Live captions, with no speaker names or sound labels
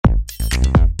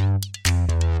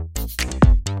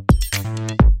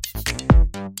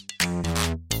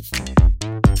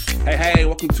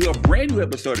welcome to a brand new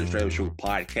episode of Straight Up Show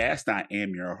Podcast. I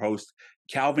am your host,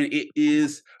 Calvin. It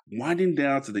is winding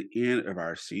down to the end of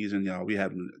our season, y'all. We're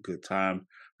having a good time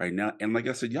right now. And like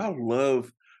I said, y'all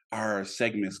love our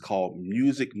segments called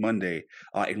Music Monday.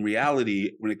 In reality,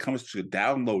 when it comes to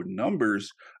download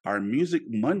numbers, our Music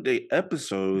Monday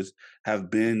episodes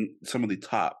have been some of the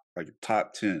top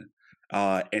 10.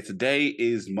 And today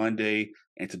is Monday,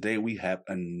 and today we have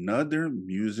another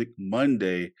Music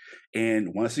Monday.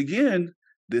 And once again,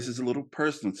 this is a little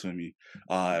personal to me.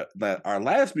 That our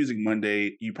last Music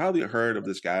Monday, you probably heard of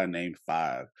this guy named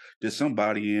Five. Just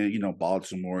somebody in,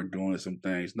 Baltimore doing some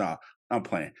things. Nah, I'm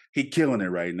playing. He killing it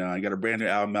right now. He got a brand new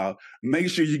album out. Make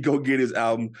sure you go get his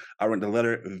album. I wrote the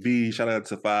letter V. Shout out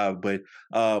to Five. But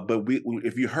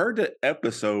if you heard the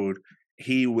episode,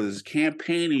 he was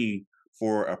campaigning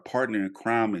for a partner in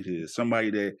crime of his,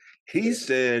 somebody that he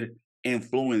said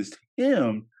influenced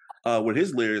him with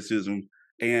his lyricism.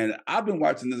 And I've been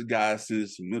watching this guy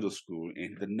since middle school.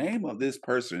 And the name of this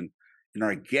person and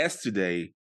our guest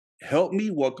today, help me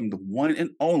welcome the one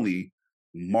and only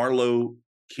Marlo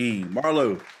King.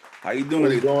 Marlo, how you doing?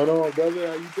 What's going on, brother?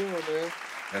 How you doing, man?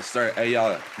 Yes, sir. Hey,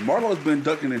 y'all. Marlo's been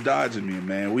ducking and dodging me,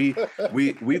 man.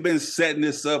 We've been setting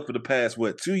this up for the past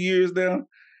 2 years now?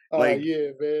 Yeah,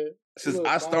 man. Since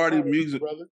I started music,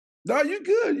 brother. No, you're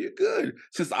good. You're good.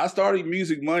 Since I started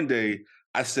Music Monday,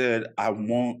 I said I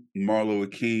want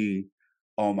Marlo King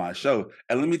on my show.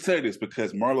 And let me tell you this,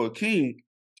 because Marlo King,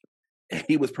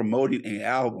 he was promoting an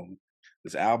album.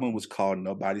 This album was called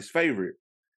Nobody's Favorite.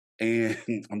 And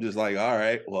I'm just like, all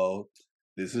right, well,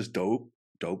 this is dope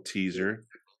teaser.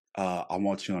 I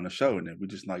want you on the show. And then we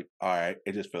just like, all right,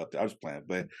 it just fell up there. I was playing.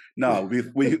 But no,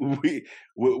 we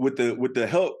with the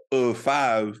help of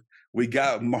Five, we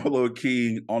got Marlo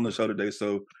King on the show today.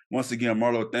 So once again,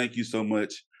 Marlo, thank you so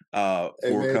much for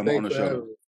coming on the show.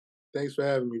 Thanks for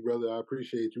having me, brother. I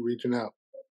appreciate you reaching out.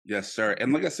 Yes, sir.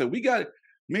 And like I said,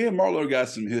 me and Marlo got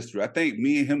some history. I think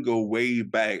me and him go way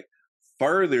back,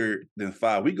 further than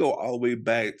Five. We go all the way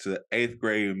back to 8th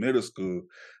grade, middle school.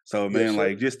 So man,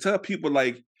 yes, just tell people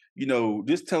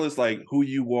just tell us who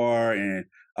you are and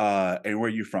where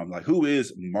you're from. Like, who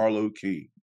is Marlo King?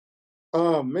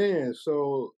 Man,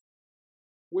 so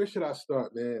where should I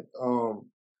start, man?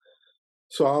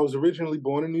 So I was originally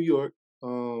born in New York,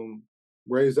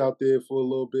 raised out there for a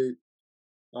little bit.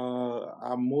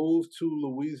 I moved to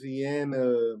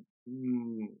Louisiana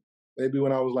maybe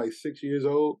when I was 6 years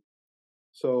old.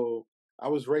 So I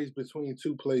was raised between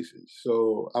two places.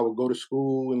 So I would go to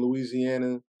school in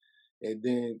Louisiana, and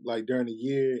then during the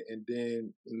year, and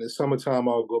then in the summertime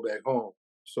I would go back home.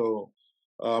 So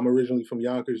I'm originally from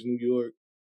Yonkers, New York.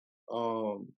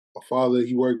 My father,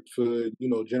 he worked for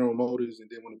General Motors, and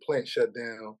then when the plant shut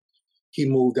down, he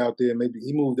moved out there. Maybe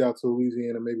he moved out to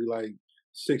Louisiana maybe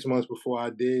 6 months before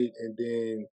I did, and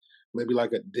then maybe a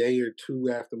day or two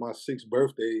after my 6th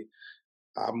birthday,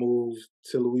 I moved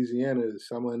to Louisiana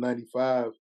summer of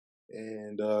 '95,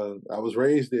 and I was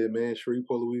raised there, man.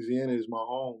 Shreveport, Louisiana is my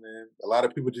home, man. A lot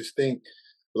of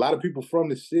people from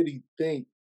the city think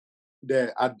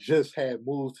that I just had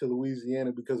moved to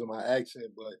Louisiana because of my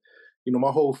accent, but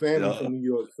my whole family from New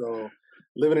York, so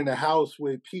living in a house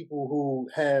with people who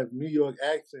have New York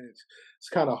accents, it's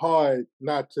kind of hard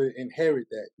not to inherit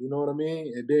that. You know what I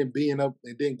mean? And then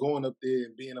going up there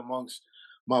and being amongst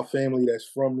my family that's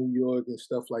from New York and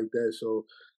stuff like that. So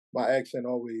my accent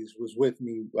always was with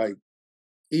me,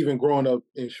 even growing up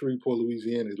in Shreveport,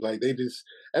 Louisiana.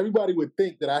 Everybody would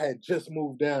think that I had just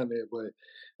moved down there, but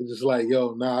it's just I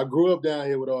grew up down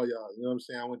here with all y'all. You know what I'm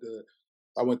saying?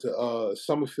 I went to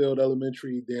Summerfield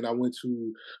Elementary, then I went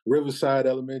to Riverside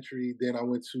Elementary, then I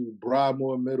went to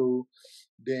Broadmoor Middle,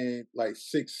 then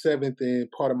 6th, 7th, and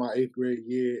part of my 8th grade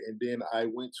year, and then I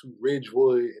went to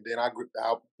Ridgewood, and then I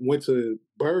went to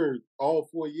Byrd all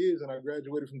 4 years, and I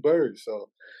graduated from Byrd. So,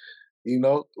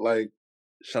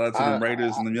 shout out to the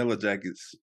Raiders and the Yellow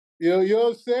Jackets. You know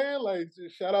what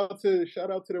I'm saying? Shout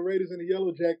out to the Raiders and the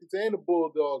Yellow Jackets and the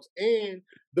Bulldogs and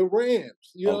the Rams.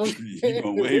 You know what I'm saying? You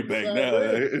going way back now.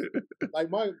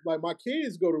 My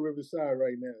kids go to Riverside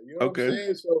right now. You know what I'm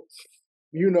saying? So,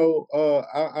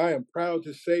 I am proud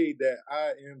to say that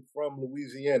I am from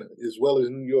Louisiana as well as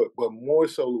New York, but more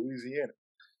so Louisiana.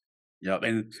 Yep,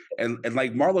 and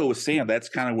like Marlo was saying, that's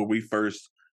kind of where we first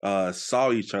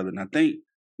saw each other. And I think,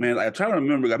 man, I try to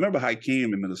remember. I remember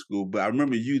Hakeem in middle school, but I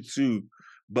remember you too.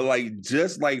 But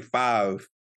just like Five,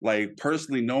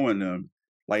 personally knowing them,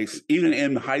 even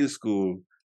in high school,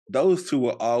 those two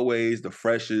were always the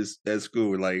freshest at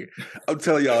school. I'm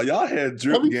telling y'all had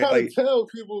drip. I be trying to tell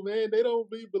people, man, they don't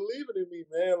be believing in me,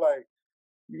 man.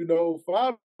 You know,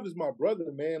 Five is my brother,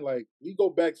 man. Like, we go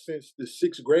back since the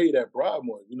 6th grade at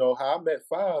Broadmoor. You know, how I met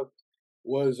Five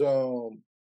was,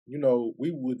 you know,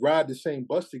 we would ride the same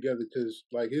bus together because,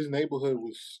 like, his neighborhood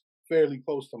was fairly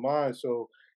close to mine. So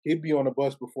he'd be on the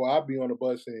bus before I'd be on the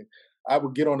bus, and I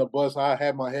would get on the bus. I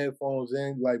had my headphones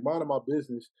in, like, minding my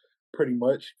business, pretty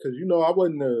much, because you know I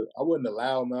wasn't a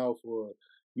loudmouth or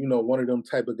you know one of them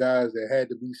type of guys that had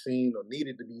to be seen or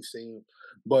needed to be seen.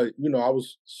 But you know, I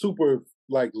was super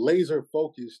like laser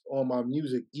focused on my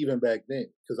music even back then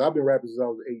because I've been rapping since I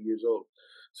was 8 years old.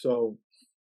 So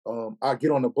I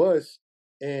get on the bus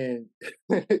and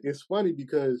it's funny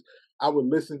because I would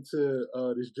listen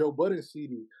to this Joe Budden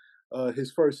CD,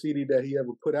 his first CD that he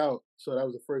ever put out. So that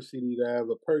was the first CD that I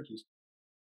ever purchased.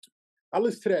 I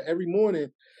listen to that every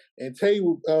morning, and Tay,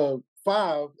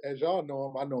 Five, as y'all know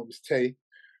him as Tay,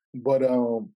 but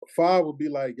Five would be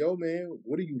like, "Yo, man,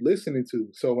 what are you listening to?"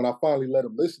 So when I finally let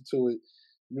him listen to it,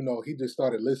 you know, he just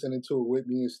started listening to it with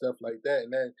me and stuff like that,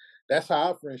 and then that's how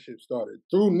our friendship started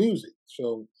through music.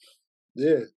 So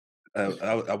yeah.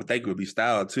 I would think it would be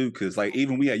style too, because like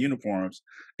even we had uniforms,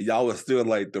 and y'all was still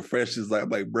like the freshest. Like I'm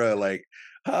like, bro, like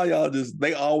how y'all just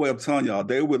they always I'm telling y'all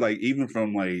they would like even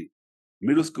from like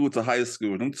middle school to high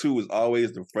school, them two was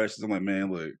always the freshest. I'm like,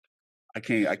 man, look, I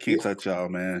can't touch y'all,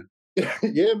 man.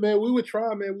 Yeah, man, we would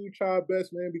try, man. We would try our best,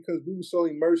 man, because we were so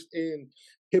immersed in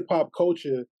hip hop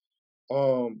culture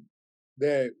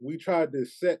that we tried to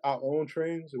set our own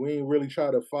trends. We didn't really try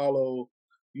to follow,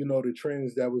 you know, the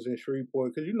trends that was in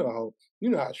Shreveport, because you know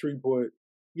how Shreveport,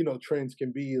 you know, trends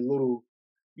can be a little,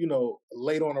 you know,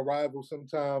 late on arrival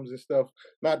sometimes and stuff.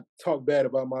 Not talk bad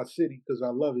about my city because I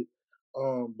love it,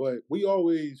 but we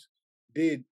always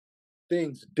did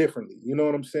things differently. You know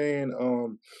what I'm saying?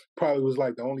 Probably was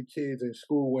like the only kids in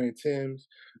school wearing Timbs.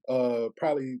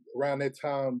 Probably around that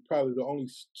time, probably the only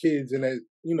kids in that,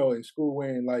 you know, in school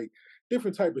wearing like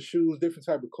different type of shoes, different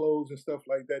type of clothes and stuff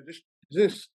like that.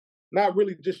 Just not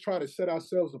really just trying to set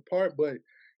ourselves apart, but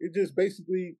it just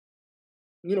basically,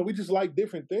 you know, we just like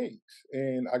different things,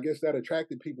 and I guess that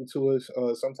attracted people to us.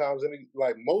 Sometimes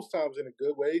most times in a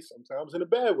good way, sometimes in a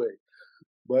bad way.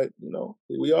 But you know,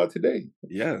 here we are today.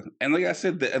 Yeah, and like I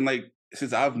said, and like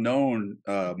since I've known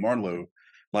Marlo,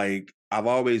 like I've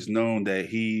always known that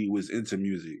he was into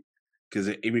music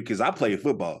because I played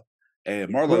football,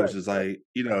 and Marlo was just like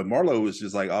Marlo was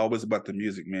just like always about the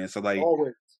music, man. So like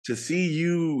Always. To see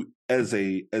you as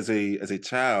a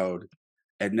child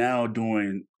and now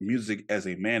doing music as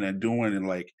a man and doing it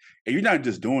like, and you're not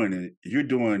just doing it, you're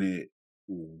doing it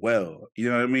well.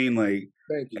 You know what I mean? Like,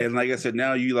 Thank you. and like I said,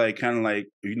 now you like kind of like,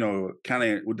 you know, kind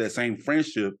of with that same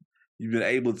friendship, you've been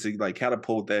able to like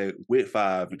catapult that with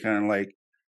Five and kind of like,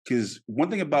 because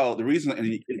one thing about the reason,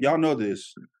 and y'all know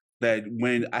this, that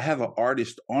when I have an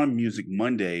artist on Music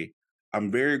Monday, I'm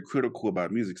very critical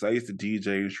about music. So I used to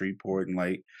DJ in Shreveport and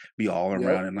like be all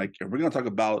around. And like we're gonna talk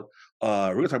about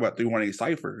 318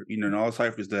 Cypher, you know, and all the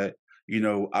ciphers that, you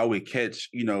know, I would catch,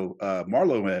 you know,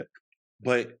 Marlo at.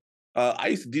 But I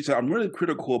used to DJ. I'm really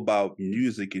critical about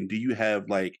music. And do you have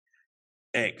like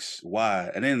X,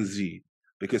 Y, and then Z?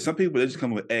 Because some people they just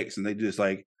come with X and they just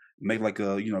like make like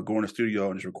a, you know, go in the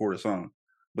studio and just record a song.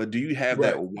 But do you have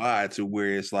that Y to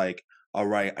where it's like, all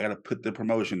right, I gotta put the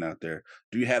promotion out there?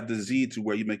 Do you have the Z to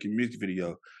where you make a music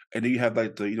video? And then you have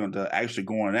like the, you know, the actually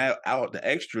going out the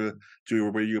extra to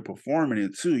where you're performing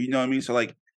it too. You know what I mean? So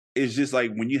like it's just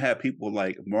like when you have people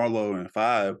like Marlo and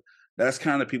Five, that's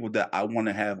kind of people that I want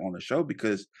to have on the show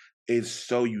because it's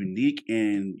so unique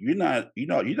and you're not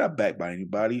backed by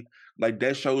anybody. Like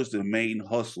that shows the main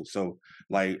hustle. So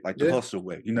like the hustle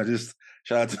way, you know, just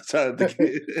shout out to the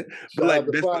kid. But like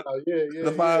that's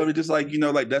the Five is just like, you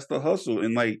know, like that's the hustle.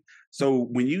 And like, so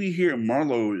when you hear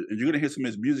Marlo, you're gonna hear some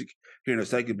of his music here in a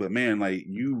second, but man, like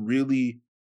you really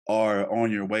are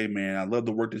on your way, man. I love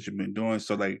the work that you've been doing.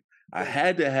 So like I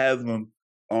had to have him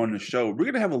on the show. We're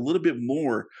gonna have a little bit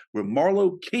more with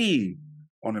Marlo King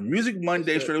on the Music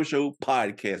Monday Straight Up Show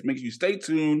podcast. Make sure you stay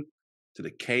tuned to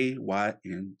the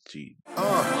KYNG.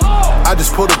 I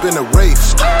just pulled up in a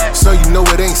race, so you know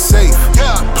it ain't safe.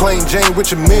 Plain Jane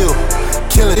with your meal,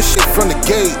 killing this shit from the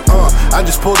gate. I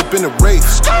just pulled up in a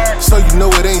race, so you know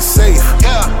it ain't safe.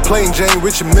 Plain Jane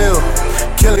with your meal,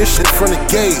 killing this shit from the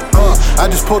gate.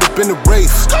 I just pulled up in the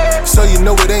race, so you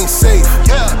know it ain't safe.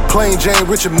 Plain Jane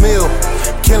with your meal,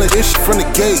 killing this shit from the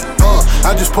gate.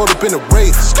 I just pulled up in a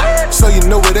race, so you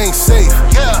know it ain't safe.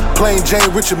 Plain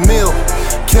Jane with your meal,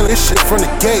 killing this shit from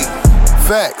the gate.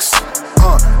 Facts.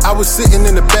 I was sitting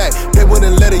in the back, they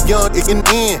wouldn't let a young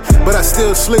in, but I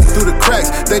still slipped through the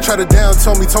cracks. They tried to down,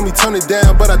 told me turn it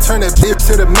down, but I turned that bitch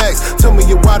to the max. Told me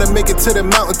you why to make it to the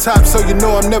mountaintop, so you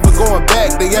know I'm never going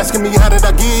back. They asking me how did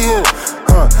I get here?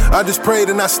 I just prayed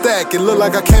and I stacked. It looked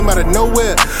like I came out of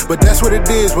nowhere, but that's what it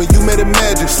is when you made it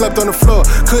magic. Slept on the floor,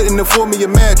 couldn't afford me a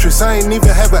mattress. I ain't even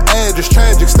have an address.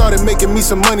 Tragic, started making me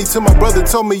some money till my brother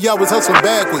told me I was hustling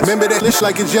backwards. Remember that shit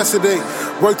like it's yesterday.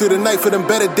 Worked through the night for them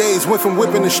better days. Went from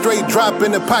whipping a straight drop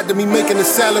in the pot to me making a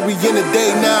salary in a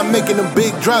day. Now I'm making them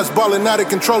big drops, balling out of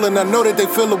control, and I know that they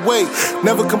feel away.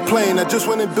 Never complain, I just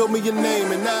went and built me a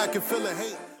name, and now I can feel the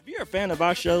hate. If you're a fan of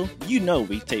our show, you know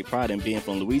we take pride in being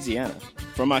from Louisiana.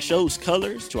 From our show's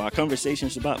colors to our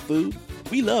conversations about food,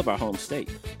 we love our home state.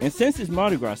 And since it's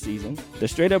Mardi Gras season, the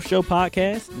Straight Up Show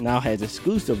podcast now has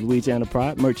exclusive Louisiana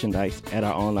Pride merchandise at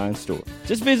our online store.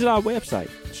 Just visit our website,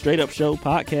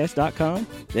 straightupshowpodcast.com.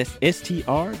 That's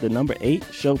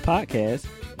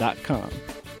STR8showpodcast.com.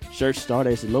 Shirts start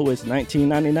as low as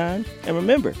 $19.99. And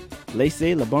remember,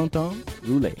 laissez le bon temps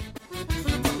rouler.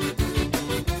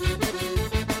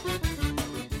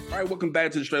 All right, welcome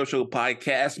back to the Straight Up Show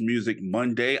podcast, Music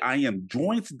Monday. I am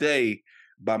joined today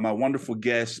by my wonderful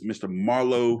guest, Mr.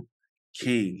 Marlo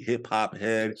King, hip hop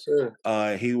head. Sure.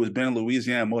 He was been in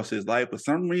Louisiana most of his life. For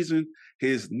some reason,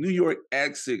 his New York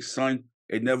accent, son,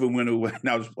 it never went away.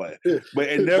 Now I was playing, but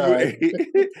it never,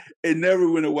 it never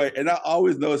went away. And I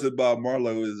always noticed about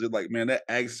Marlo is just like, man, that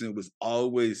accent was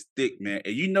always thick, man.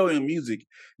 And you know, in music,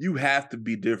 you have to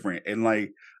be different. And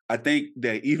like, I think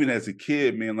that even as a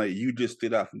kid, man, like you just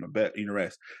stood out from the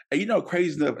rest. And you know,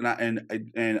 crazy enough,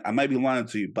 and I might be lying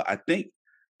to you, but I think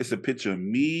it's a picture of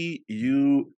me,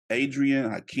 you, Adrian,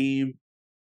 Hakeem,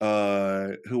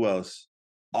 who else?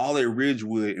 All at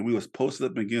Ridgewood, and we was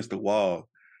posted up against the wall.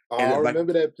 Oh, I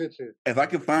remember that picture. If I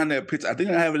can find that picture, I think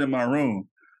I have it in my room.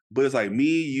 But it's like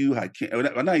me, you, Hakeem.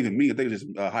 Well, not even me. I think it's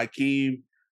just Hakeem,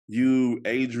 you,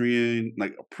 Adrian,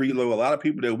 like Preload. A lot of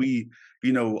people that we,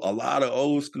 you know, a lot of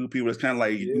old school people that's kind of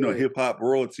like, you know, hip hop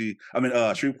royalty. I mean,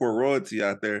 Shreveport royalty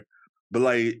out there. But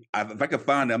like, if I can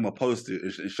find it, I'm gonna post it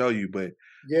and show you. But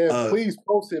yeah, please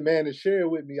post it, man, and share it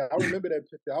with me. I remember that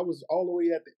picture. I was all the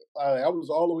way I was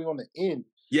all the way on the end.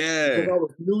 Yeah, because I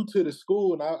was new to the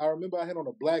school, and I remember I had on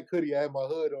a black hoodie. I had my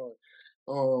hood on.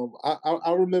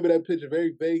 I remember that picture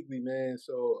very vaguely, man.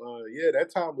 So yeah, that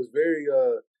time was very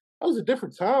that was a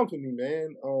different time for me,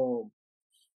 man.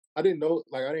 I didn't know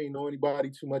anybody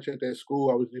too much at that school.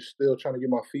 I was just still trying to get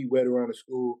my feet wet around the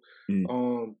school.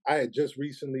 I had just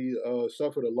recently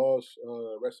suffered a loss.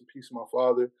 Rest in peace, my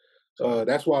father.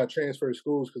 That's why I transferred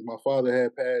schools, because my father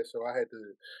had passed, so I had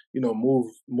to, you know,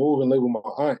 move and live with my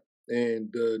aunt. And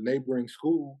the neighboring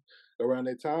school around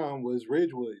that time was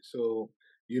Ridgewood. So,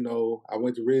 you know, I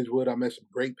went to Ridgewood. I met some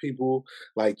great people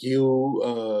like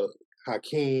you,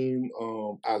 Hakeem,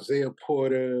 Isaiah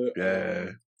Porter. Yeah.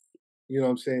 You know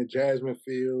what I'm saying? Jasmine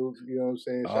Fields. You know what I'm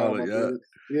saying?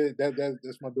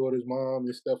 That's my daughter's mom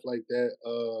and stuff like that.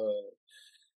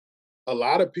 A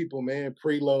lot of people, man.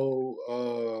 Preload.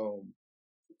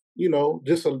 You know,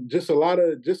 just a lot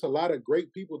of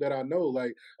great people that I know.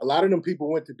 Like a lot of them people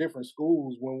went to different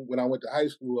schools when I went to high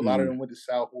school. A lot of them went to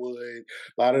Southwood. A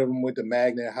lot of them went to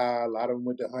Magnet High. A lot of them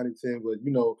went to Huntington. But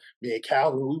you know, me and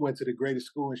Calvin, we went to the greatest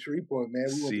school in Shreveport, man.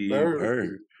 We went to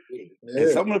Bird. Yeah.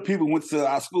 And some of the people went to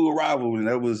our school rival, and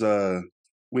that was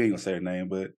we ain't gonna say her name,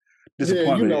 but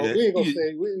disappointment. Yeah, you know, we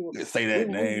ain't gonna say that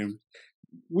name.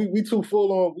 We too full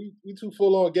on. We too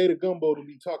full on Gator Gumbo to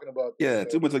be talking about that. Yeah,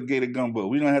 too much of Gator Gumbo.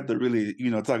 We don't have to really, you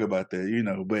know, talk about that, you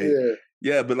know. But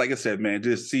yeah, but like I said, man,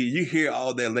 just see you hear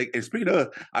all that. Like, and speaking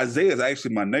of, Isaiah's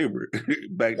actually my neighbor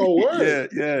back. Oh, word?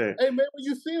 Yeah. Hey, man, when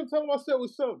you see him, tell him I said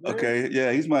what's up, man. Okay,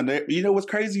 yeah, he's my neighbor. You know what's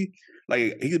crazy?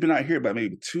 Like, he's been out here about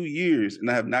maybe 2 years, and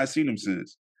I have not seen him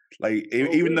since. Like,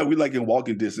 even though we like in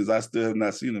walking distance, I still have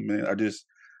not seen him, man. Just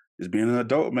being an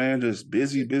adult, man, just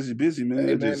busy, man.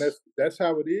 Hey, man, that's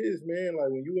how it is, man. Like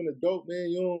when you're an adult,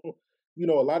 man, you don't, you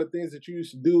know, a lot of things that you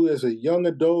used to do as a young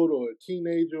adult or a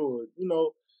teenager, or you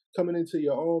know, coming into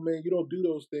your own, man, you don't do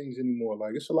those things anymore.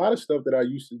 Like it's a lot of stuff that I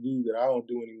used to do that I don't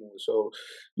do anymore. So,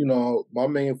 you know, my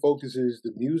main focus is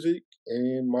the music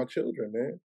and my children,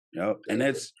 man. Yep, and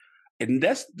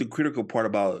that's the critical part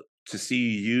about to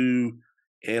see you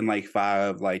and like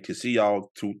Five, like to see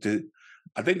y'all to.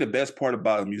 I think the best part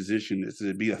about a musician is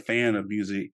to be a fan of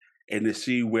music and to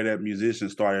see where that musician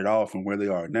started off and where they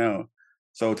are now.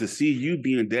 So to see you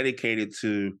being dedicated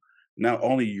to not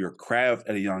only your craft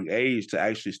at a young age, to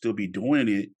actually still be doing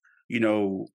it, you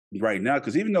know, right now.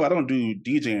 Because even though I don't do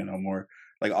DJing no more,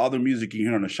 Like all the music you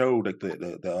hear on the show, like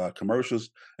the commercials,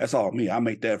 that's all me. I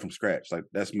make that from scratch. Like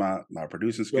that's my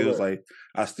producing skills. Right. Like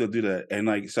I still do that, and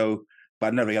like so, but I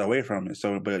never got away from it.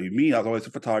 So, but me, I was always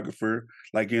a photographer.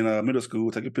 Like in middle school,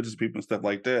 taking pictures of people and stuff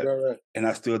like that, Right. and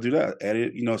I still do that.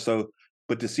 Edit, so.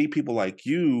 But to see people like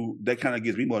you, that kind of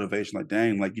gives me motivation. Like,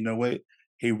 dang, like you know what?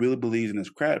 He really believes in his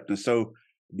craft, and so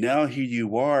now here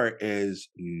you are as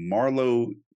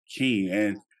Marlo King,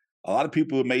 and a lot of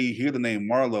people may hear the name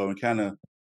Marlo and kind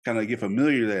of get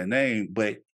familiar to that name.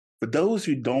 But for those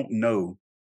who don't know,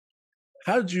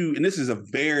 how did you? And this is a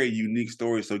very unique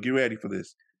story, so get ready for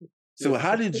this. So,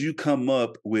 how did you come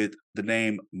up with the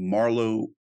name Marlo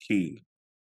King?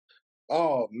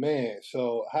 Oh man,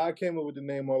 so how I came up with the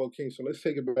name Marlo King. So let's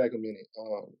take it back a minute.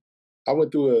 I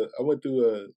went through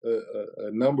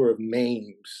a number of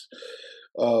names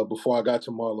before I got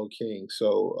to Marlo King.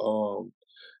 So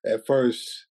at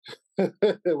first,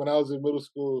 when I was in middle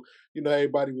school,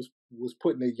 everybody was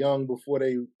putting a young before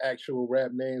they actual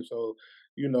rap name. So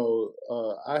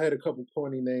I had a couple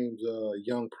corny names,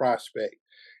 Young Prospect,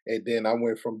 and then I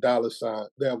went from dollar sign.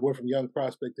 Then I went from Young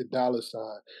Prospect to dollar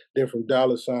sign. Then from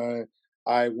dollar sign,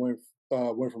 I went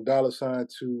from dollar sign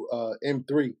to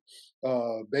M3.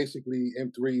 Basically,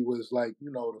 M3 was like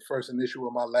the first initial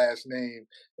of my last name,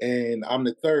 and I'm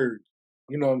the third.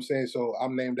 You know what I'm saying? So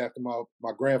I'm named after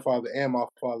my grandfather and my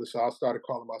father. So I started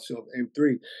calling myself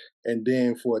M3, and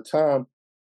then for a time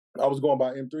I was going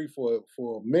by M3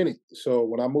 for a minute. So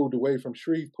when I moved away from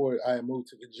Shreveport, I had moved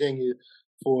to Virginia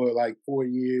for like 4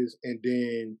 years, and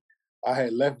then I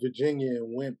had left Virginia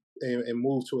and went and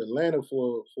moved to Atlanta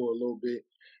for a little bit.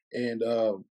 And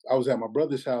I was at my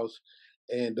brother's house,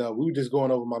 and we were just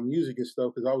going over my music and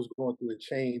stuff because I was going through a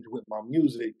change with my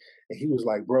music. And he was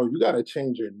like, "Bro, you got to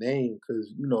change your name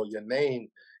because your name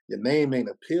ain't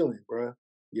appealing, bro.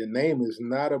 Your name is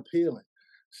not appealing."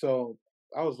 So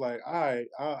I was like, all right,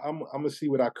 I'm gonna see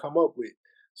what I come up with.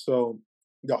 So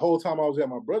the whole time I was at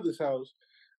my brother's house,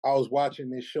 I was watching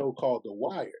this show called The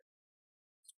Wire.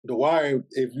 The Wire,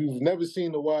 if you've never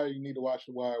seen The Wire, you need to watch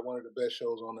The Wire, one of the best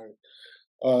shows on earth.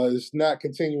 It's not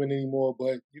continuing anymore,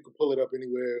 but you can pull it up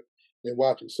anywhere and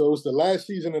watch it. So it's the last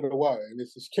season of The Wire, and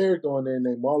it's this character on there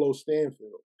named Marlo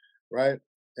Stanfield, right?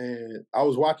 And I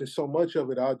was watching so much of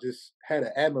it, I just had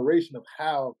an admiration of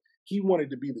how he wanted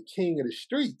to be the king of the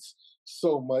streets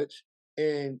so much.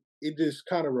 And it just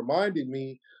kind of reminded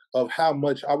me of how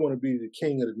much I want to be the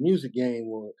king of the music game,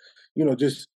 or,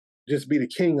 just be the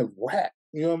king of rap.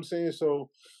 You know what I'm saying? So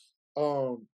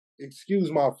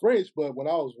excuse my French, but when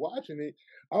I was watching it,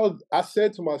 I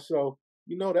said to myself,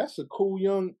 that's a cool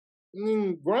young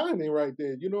grinding right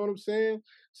there. You know what I'm saying?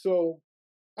 So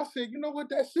I said, you know what,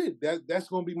 that's it. That's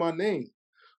gonna be my name.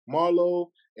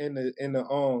 Marlo, and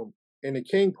the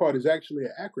King part is actually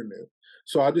an acronym.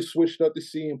 So I just switched up the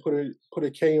C and put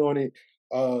a K on it.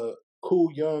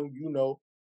 Cool young,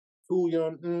 cool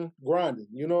young grinding.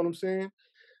 You know what I'm saying?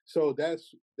 So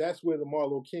that's where the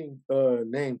Marlo King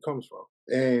name comes from,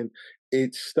 and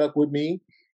it stuck with me,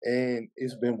 and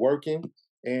it's been working,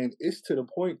 and it's to the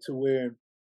point to where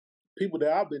people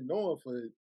that I've been knowing for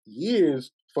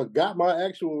years forgot my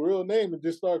actual real name and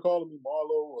just started calling me Marlo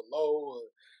or Lo, or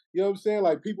you know what I'm saying?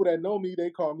 Like people that know me, they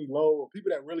call me Lo, or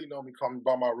people that really know me call me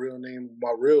by my real name,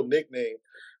 my real nickname.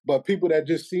 But people that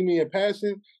just see me in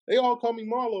passing, they all call me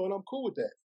Marlo, and I'm cool with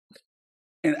that.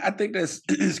 And I think that's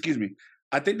excuse me.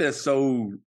 I think that's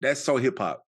so hip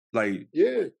hop. Like,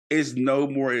 yeah, it's no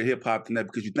more hip hop than that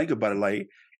because you think about it. Like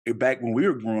back when we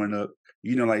were growing up,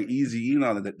 like Easy,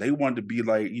 that they wanted to be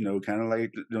like, kind of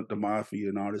like the mafia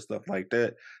and all this stuff like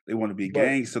that. They want to be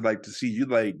gangs. So like to see you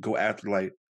like go after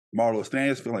like Marlo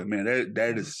Stansfield, like man,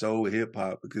 that is so hip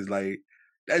hop because like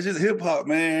that's just hip hop,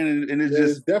 man, and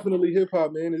it's definitely hip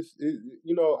hop, man.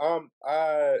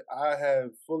 I have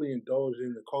fully indulged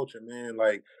in the culture, man.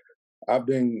 Like I've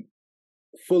been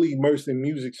fully immersed in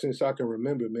music since I can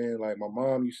remember, man. Like my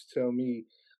mom used to tell me,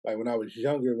 like when I was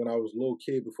younger, when I was a little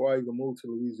kid, before I even moved to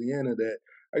Louisiana, that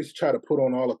I used to try to put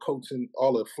on all the coats and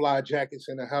all the fly jackets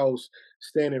in the house,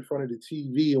 stand in front of the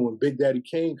TV, and when Big Daddy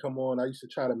Kane come on, I used to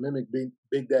try to mimic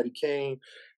Big Daddy Kane.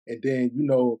 And then,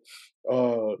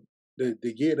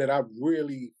 the year that I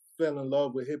really fell in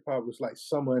love with hip hop was like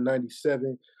summer of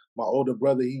 '97. My older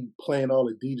brother, he playing all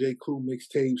the DJ Clue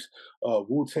mixtapes.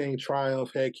 Wu-Tang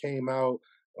Triumph had came out.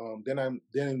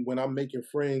 Then when I'm making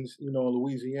friends, in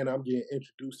Louisiana, I'm getting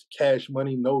introduced to Cash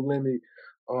Money, No Limit,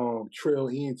 Trill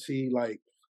ENT. Like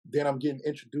Then I'm getting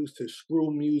introduced to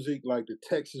screw music, like the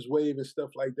Texas wave and stuff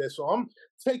like that. So I'm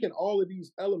taking all of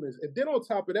these elements. And then on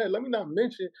top of that, let me not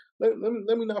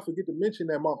forget to mention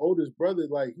that my oldest brother,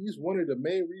 like, he's one of the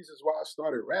main reasons why I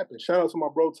started rapping. Shout out to my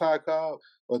bro Ty Cobb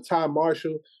or Ty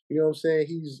Marshall. You know what I'm saying?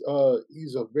 He's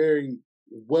a very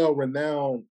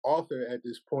well-renowned author at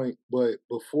this point. But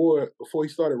before he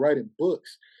started writing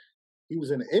books, he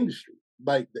was in the industry,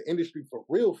 like the industry for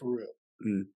real, for real.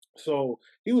 Mm. So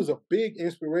he was a big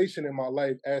inspiration in my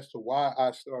life as to why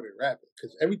I started rapping.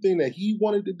 Because everything that he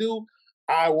wanted to do,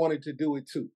 I wanted to do it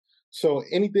too. So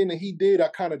anything that he did, I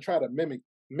kind of try to mimic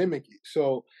it.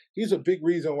 So he's a big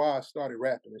reason why I started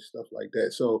rapping and stuff like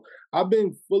that. So I've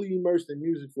been fully immersed in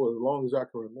music for as long as I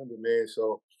can remember, man.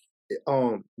 So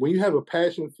when you have a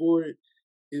passion for it,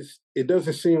 it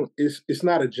doesn't seem it's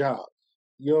not a job.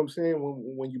 You know what I'm saying?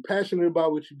 When you're passionate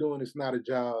about what you're doing, it's not a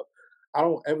job. I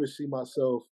don't ever see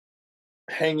myself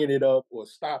hanging it up or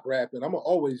stop rapping. I'm gonna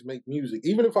always make music,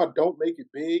 even if I don't make it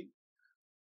big.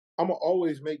 I'm gonna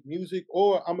always make music,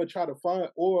 or I'm gonna try to find,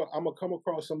 or I'm gonna come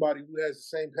across somebody who has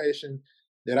the same passion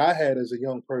that I had as a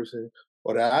young person,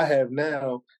 or that I have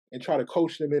now, and try to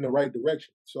coach them in the right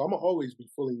direction. So I'm gonna always be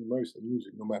fully immersed in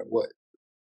music, no matter what.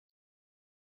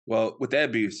 Well, with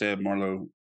that being said, Marlo,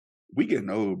 we getting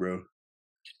old, bro.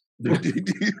 I mean,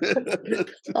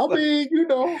 I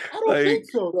don't think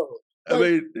so though.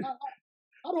 Like,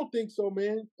 I don't think so,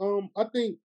 man. I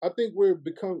think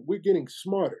we're getting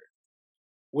smarter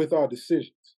with our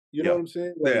decisions. You know what I'm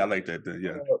saying? Like, yeah, I like that.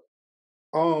 Yeah.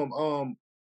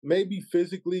 Maybe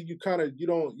physically you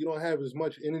don't have as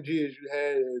much energy as you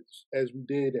had as we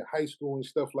did in high school and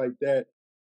stuff like that.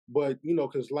 But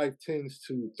because life tends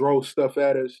to throw stuff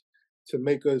at us to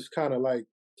make us kind of like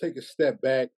take a step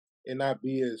back and not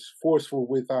be as forceful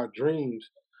with our dreams.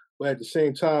 But at the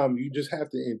same time, you just have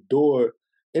to endure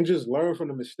and just learn from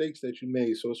the mistakes that you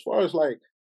made. So as far as like,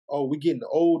 oh, we getting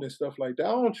old and stuff like that,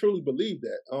 I don't truly believe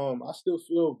that. I still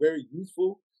feel very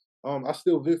youthful. I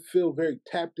still feel very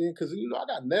tapped in because I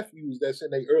got nephews that's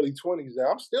in their early 20s that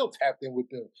I'm still tapped in with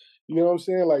them. You know what I'm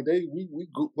saying? Like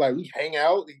we hang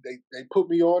out. They put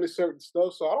me on to certain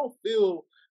stuff, so I don't feel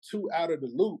too out of the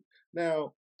loop.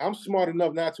 Now I'm smart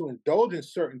enough not to indulge in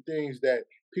certain things that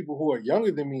people who are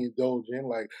younger than me indulge in.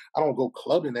 Like I don't go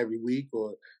clubbing every week,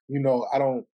 or I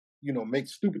don't make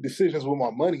stupid decisions with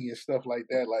my money and stuff like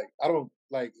that. Like I don't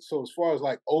like. So as far as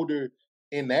like older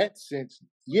in that sense,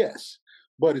 yes.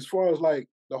 But as far as like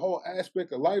the whole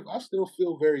aspect of life, I still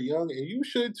feel very young, and you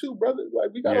should too, brother.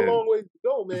 Like we got a long way to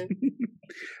go, man.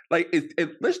 Like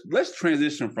let's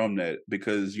transition from that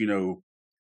because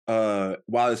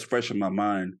while it's fresh in my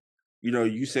mind,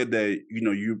 you said that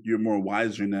you're more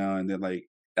wiser now, and then like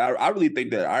I really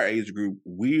think that our age group,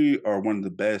 we are one of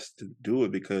the best to do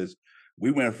it because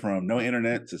we went from no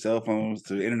internet to cell phones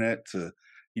to internet to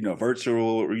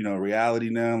virtual, reality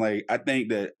now. Like, I think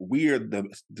that we are the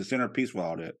centerpiece for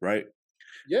all that, right?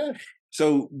 Yeah.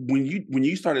 So when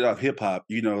you started off hip hop,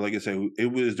 like I said,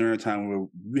 it was during a time where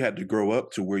you had to grow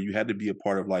up to where you had to be a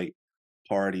part of like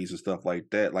parties and stuff like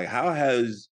that. Like, how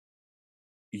has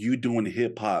you doing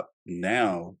hip hop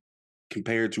now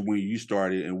compared to when you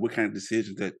started, and what kind of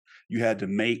decisions that you had to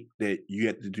make that you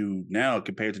had to do now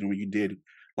compared to when you did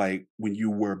like when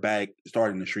you were back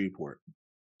starting in Shreveport?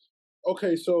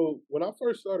 Okay, so when I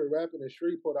first started rapping in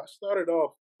Shreveport, I started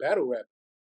off battle rapping.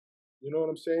 You know what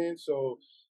I'm saying? So,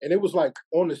 and it was like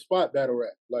on the spot battle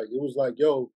rap. Like it was like,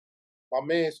 yo, my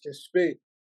mans can spit,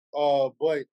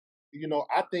 but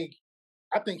I think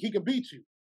he can beat you.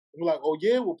 And we're like, oh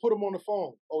yeah, we'll put him on the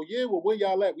phone. Oh yeah, well where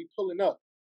y'all at? We pulling up.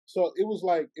 So it was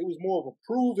more of a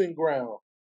proving ground.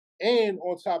 And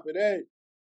on top of that,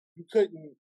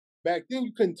 back then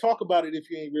you couldn't talk about it if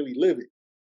you ain't really live it.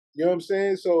 You know what I'm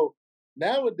saying? So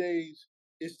nowadays,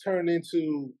 it's turned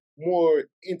into more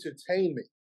entertainment.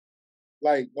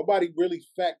 Like nobody really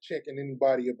fact checking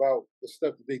anybody about the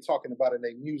stuff that they talking about in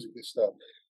their music and stuff.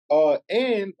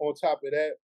 And on top of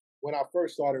that, when I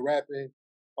first started rapping,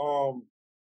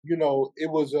 it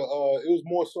was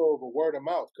more so of a word of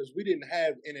mouth because we didn't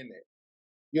have internet.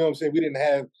 You know what I'm saying? We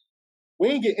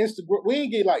didn't get Instagram, we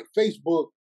didn't get like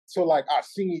Facebook till like our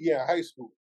senior year in high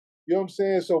school. You know what I'm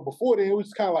saying? So before then, it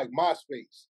was kind of like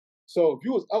MySpace. So if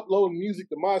you was uploading music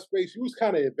to MySpace, you was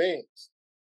kind of advanced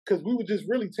because we were just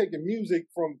really taking music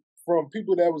from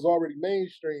people that was already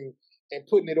mainstream and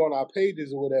putting it on our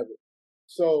pages or whatever.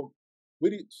 So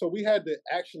we had to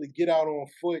actually get out on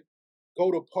foot,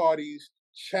 go to parties,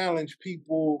 challenge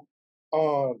people,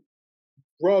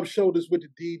 rub shoulders with the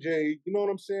DJ. You know what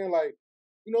I'm saying? Like,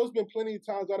 it's been plenty of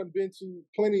times I've been to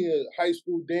plenty of high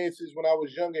school dances when I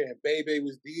was younger, and Bebe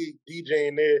was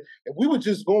DJing there, and we were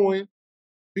just going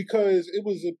because it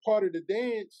was a part of the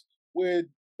dance where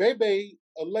Bebe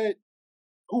let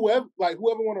whoever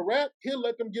want to rap, he'll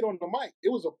let them get on the mic. It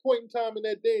was a point in time in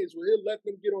that dance where he'll let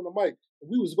them get on the mic. And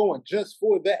we was going just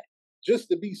for that, just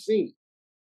to be seen.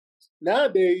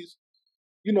 Nowadays,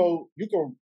 you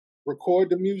can record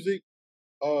the music,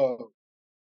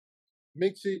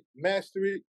 mix it, master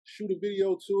it, shoot a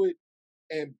video to it,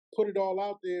 and put it all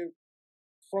out there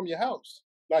from your house,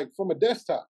 like from a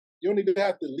desktop. You don't even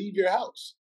have to leave your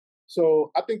house.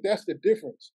 So I think that's the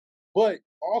difference. But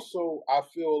also, I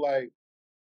feel like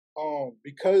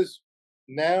because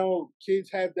now kids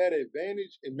have that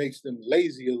advantage, it makes them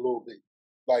lazy a little bit.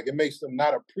 Like it makes them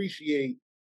not appreciate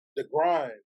the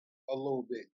grind a little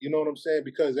bit. You know what I'm saying?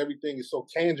 Because everything is so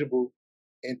tangible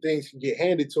and things can get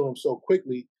handed to them so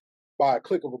quickly by a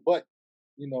click of a button,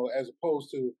 as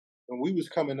opposed to when we was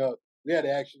coming up, we had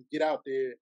to actually get out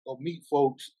there, go meet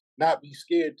folks, not be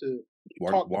scared to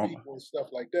talk to people and stuff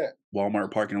like that.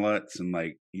 Walmart parking lots and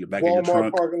like you're back in your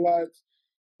trunk. Walmart parking lots,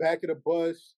 back of the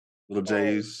bus. Little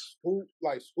J's.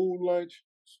 School lunch,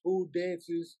 school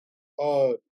dances,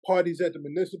 parties at the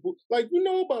municipal. Like you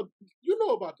know about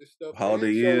this stuff.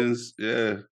 Holiday years,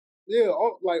 yeah. Yeah,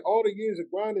 all the years of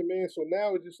grinding, man. So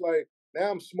now it's just like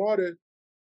now I'm smarter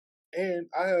and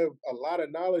I have a lot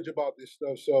of knowledge about this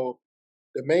stuff. So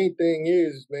the main thing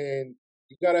is, man,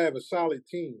 you gotta have a solid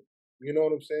team. You know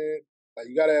what I'm saying? Like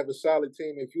you gotta have a solid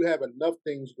team. If you have enough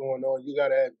things going on, you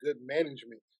gotta have good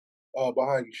management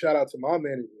behind you. Shout out to my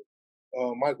manager,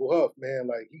 Michael Huff, man.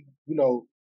 Like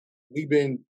we've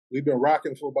been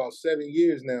rocking for about 7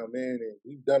 years now, man, and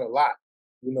we've done a lot,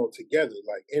 together,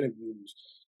 like interviews,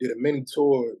 did a mini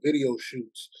tour, video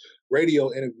shoots,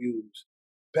 radio interviews,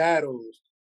 battles,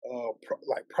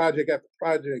 like project after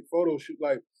project, photo shoot.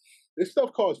 Like this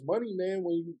stuff costs money, man.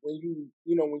 When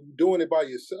you're doing it by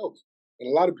yourself, and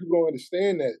a lot of people don't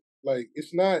understand that. Like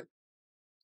it's not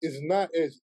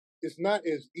as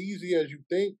easy as you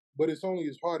think, but it's only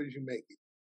as hard as you make it.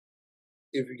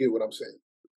 If you get what I'm saying,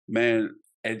 man.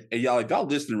 And y'all, if y'all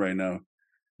listening right now,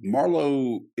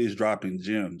 Marlo is dropping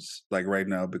gems like right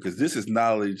now because this is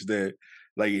knowledge that,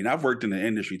 like, and I've worked in the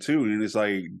industry too, and it's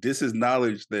like this is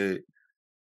knowledge that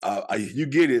you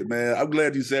get it, man. I'm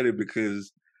glad you said it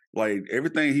because, like,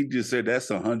 everything he just said,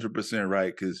 that's 100%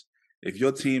 right. Because if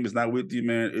your team is not with you,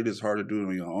 man, it is hard to do it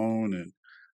on your own. And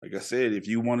like I said, if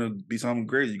you want to be something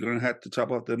great, you're gonna have to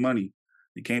chop off that money.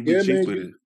 You can't be cheap with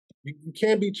it. You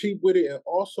can't be cheap with it. And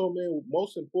also, man,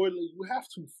 most importantly, you have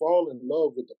to fall in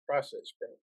love with the process, bro.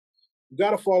 You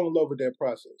got to fall in love with that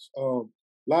process. A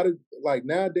lot of, like,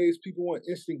 nowadays, people want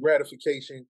instant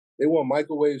gratification. They want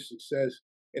microwave success.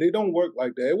 And it don't work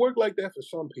like that. It worked like that for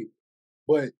some people.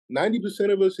 But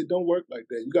 90% of us, it don't work like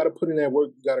that. You got to put in that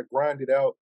work. You got to grind it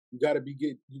out. You got to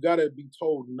be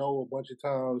told no a bunch of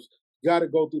times. You got to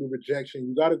go through the rejection.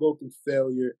 You got to go through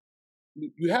failure.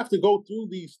 You have to go through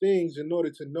these things in order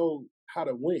to know how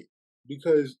to win.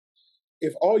 Because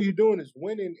if all you're doing is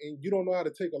winning and you don't know how to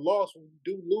take a loss, when you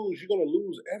do lose, you're going to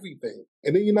lose everything.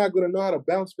 And then you're not going to know how to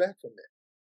bounce back from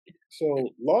that. So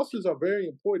losses are very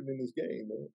important in this game,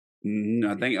 man.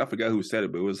 I forgot who said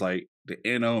it, but it was like the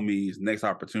NO means next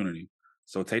opportunity.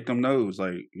 So take them no's,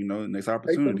 like, next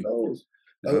opportunity. Take them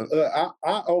no's.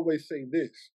 I always say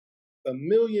this.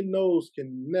 1,000,000 no's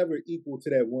can never equal to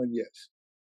that one yes.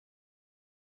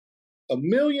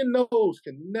 1,000,000 no's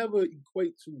can never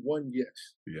equate to one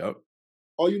yes. Yep.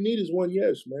 All you need is one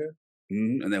yes, man.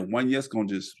 Mm-hmm. And that one yes gonna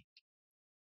just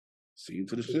see you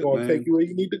to the shit, man. It's gonna take you where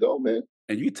you need to go, man.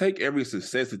 And you take every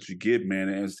success that you get, man,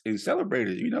 and celebrate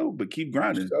it, but keep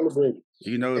grinding. Celebrate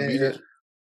it.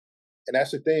 And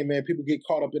that's the thing, man. People get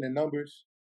caught up in the numbers.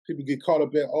 People get caught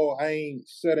up in, I ain't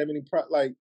said that many like,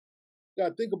 you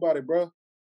gotta think about it, bro.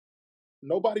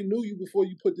 Nobody knew you before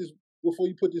you put this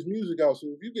music out. So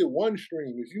if you get one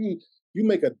stream, if you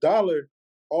make $1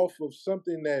 off of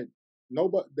something that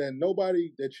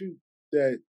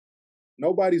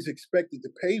nobody's expected to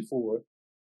pay for,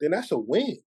 then that's a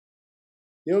win.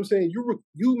 You know what I'm saying?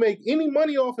 You make any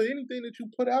money off of anything that you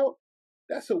put out,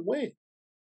 that's a win.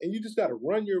 And you just got to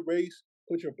run your race,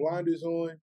 put your blinders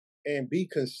on, and be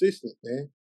consistent,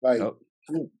 man. Like,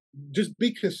 just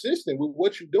be consistent with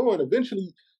what you're doing.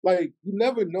 Eventually, like, you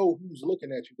never know who's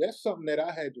looking at you. That's something that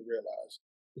I had to realize.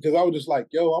 Because I was just like,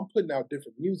 I'm putting out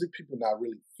different music. People not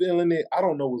really feeling it. I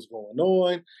don't know what's going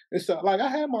on. And so, like, I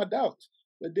had my doubts.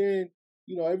 But then,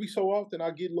 every so often I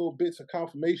get little bits of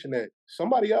confirmation that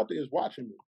somebody out there is watching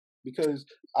me. Because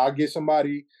I'll get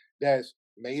somebody that's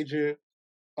major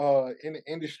in the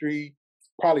industry,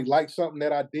 probably like something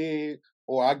that I did,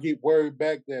 or I get word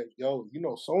back that,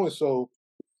 so-and-so,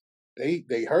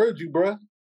 they heard you, bruh.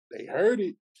 They heard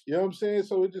it. You know what I'm saying?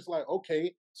 So it's just like,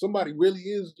 okay, somebody really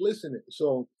is listening.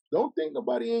 So don't think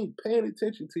nobody ain't paying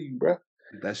attention to you, bro.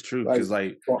 That's true, because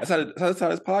that's how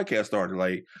this podcast started.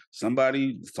 Like,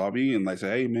 somebody saw me and like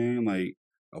said, "Hey, man, like,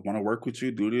 I want to work with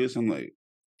you, do this." I'm like,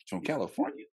 "From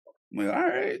California?" I'm like, "All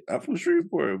right, I'm from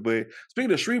Shreveport." But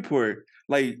speaking of Shreveport,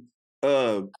 like,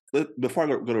 before I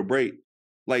go to break,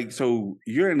 like, so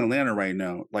you're in Atlanta right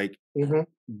now. Like,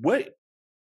 what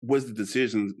was the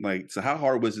decision? Like, so how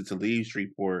hard was it to leave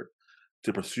Shreveport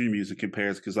to pursue music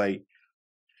compared? Because, like,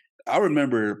 I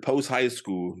remember post high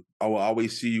school, I would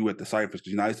always see you at the Cyphers.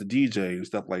 I used to DJ and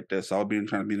stuff like that. So I've been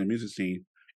trying to be in the music scene,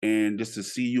 and just to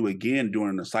see you again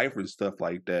doing the Cypher and stuff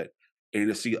like that, and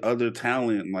to see other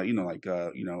talent, like I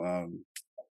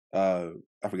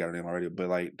forgot her name already, but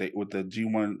like with the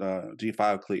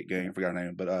G5 clique gang, I forgot her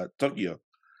name, but Tokyo,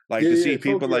 like to see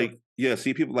people Tokyo.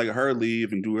 See people like her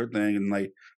leave and do her thing, and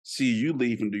like see you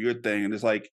leave and do your thing, and it's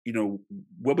like,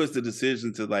 what was the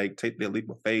decision to like take that leap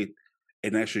of faith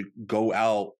and actually go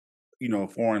out,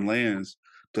 foreign lands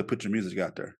to put your music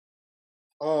out there?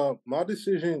 My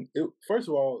decision, first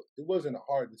of all, it wasn't a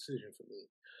hard decision for me.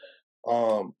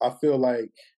 I feel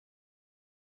like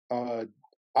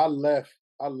I left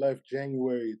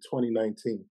January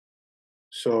 2019.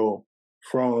 So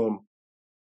from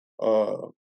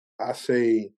I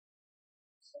say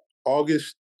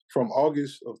August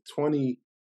of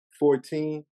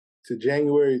 2014 to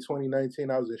January 2019,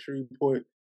 I was in Shreveport.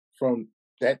 From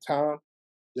that time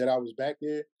that I was back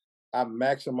there, I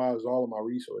maximized all of my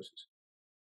resources.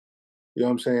 You know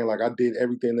what I'm saying? Like, I did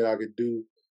everything that I could do.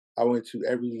 I went to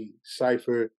every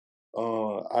cypher.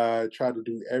 I tried to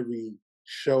do every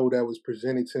show that was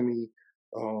presented to me.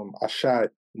 I shot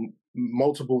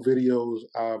multiple videos.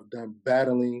 I've done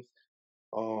battling.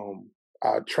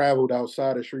 I traveled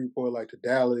outside of Shreveport, like to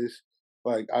Dallas.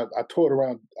 Like I toured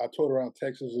around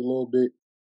Texas a little bit,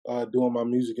 doing my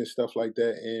music and stuff like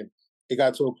that. And it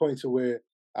got to a point to where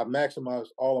I maximized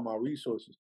all of my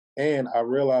resources. And I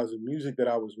realized the music that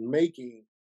I was making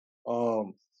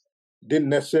didn't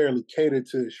necessarily cater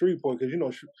to Shreveport.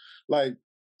 Because, like,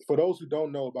 for those who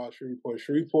don't know about Shreveport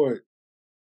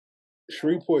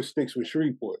sticks with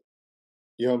Shreveport.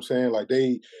 You know what I'm saying? Like,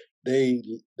 they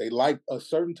like a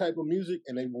certain type of music,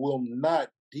 and they will not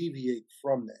deviate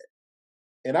from that.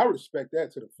 And I respect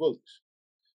that to the fullest.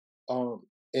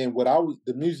 And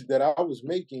the music that I was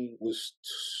making was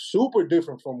super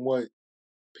different from what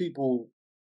people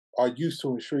are used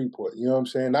to in Shreveport. You know what I'm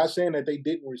saying? Not saying that they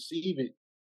didn't receive it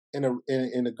in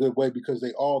a good way, because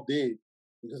they all did,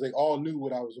 because they all knew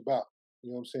what I was about.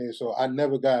 You know what I'm saying? So I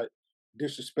never got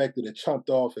disrespected or chumped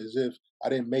off as if I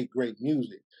didn't make great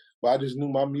music. But I just knew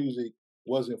my music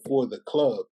wasn't for the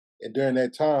club. And during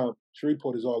that time,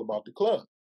 Shreveport is all about the club.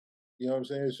 You know what I'm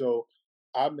saying? So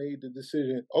I made the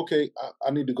decision, okay,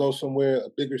 I need to go somewhere, a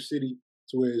bigger city,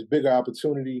 to where there's bigger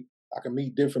opportunity. I can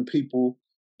meet different people,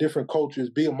 different cultures,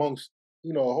 be amongst,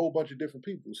 a whole bunch of different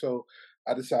people. So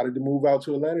I decided to move out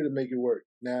to Atlanta to make it work.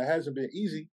 Now, it hasn't been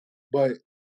easy, but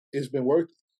it's been worth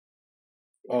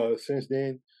it. Since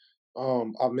then,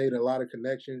 I've made a lot of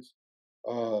connections.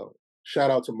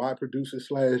 Shout out to my producer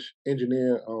 /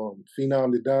 engineer,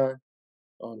 Phenom the Don.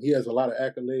 He has a lot of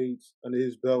accolades under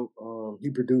his belt. He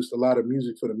produced a lot of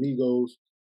music for the Migos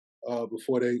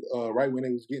before right when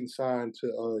they was getting signed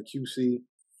to QC.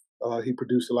 He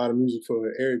produced a lot of music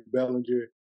for Eric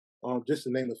Bellinger, just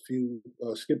to name a few.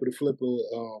 Skipper the Flipper,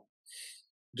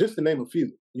 just to name a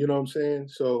few. You know what I'm saying?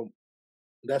 So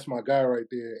that's my guy right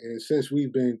there. And since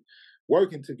we've been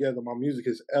working together, my music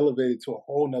has elevated to a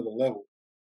whole nother level.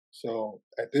 So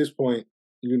at this point,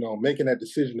 making that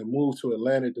decision to move to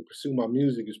Atlanta to pursue my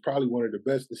music is probably one of the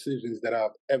best decisions that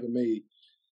I've ever made,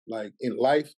 like in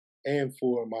life and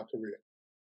for my career.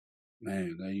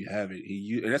 Man, there you have it.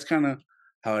 And that's kind of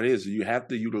how it is. You have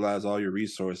to utilize all your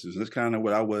resources. That's kind of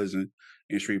what I was in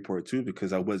Shreveport too,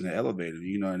 because I wasn't elevated,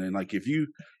 and then like if you're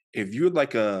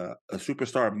like a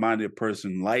superstar minded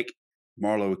person like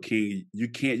Marlo King, you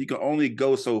can only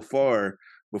go so far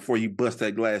before you bust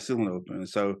that glass ceiling open.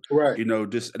 So, right.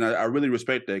 And I really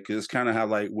respect that, because it's kind of how,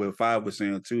 like, what Five was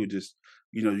saying too, just,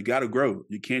 you got to grow.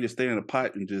 You can't just stay in a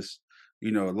pot and just,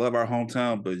 love our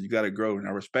hometown, but you got to grow. And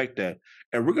I respect that.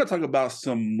 And we're going to talk about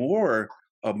some more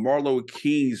of Marlo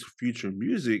King's future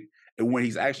music and what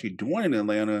he's actually doing in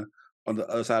Atlanta on the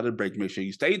other side of the break. Make sure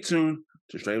you stay tuned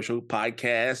to Straight Up Show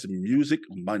Podcast Music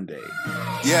Monday.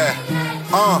 Yeah,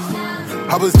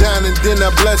 I was down and then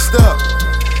I blessed up.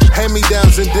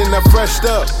 Hand-me-downs and then I freshed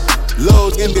up.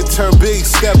 Load in the turn big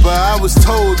stepper. I was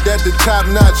told that the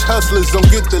top-notch hustlers don't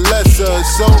get the lesser.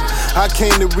 So I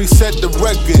came to reset the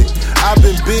record. I've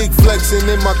been big flexing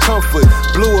in my comfort.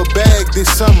 Blew a bag this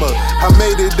summer. I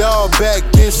made it all back,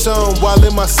 then some while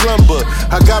in my slumber.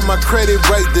 I got my credit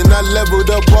right, then I leveled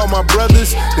up all my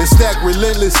brothers. Then stacked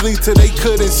relentlessly till they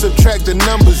couldn't subtract the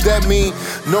numbers. That mean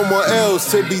no more L's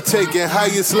to be taken.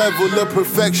 Highest level of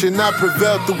perfection, I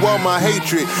prevailed through all my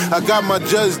hatred. I got my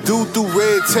just due through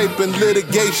red tape and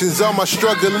litigations. All my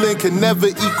struggling can never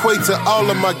equate to all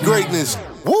of my greatness.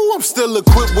 Woo, I'm still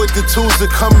equipped with the tools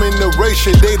that come in the ratio.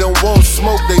 They don't want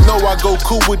smoke, they know I go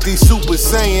cool with these super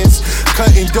saiyans.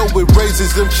 Cutting dope with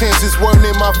razors, them chances weren't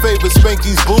in my favor.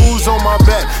 Spanky's booze on my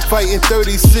back, fighting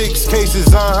 36 cases,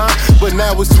 But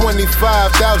now it's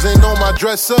 25,000 on my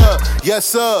dress up. Yes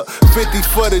sir, 50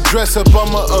 for the dress up,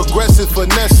 I'm a aggressive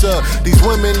finesse. These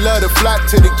women love to flock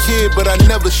to the kid, but I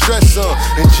never stress them.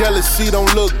 And jealousy don't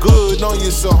look good on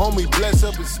you, so homie bless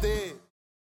up instead.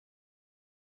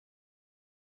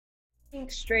 I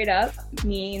think straight up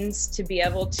means to be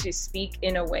able to speak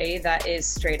in a way that is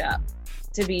straight up,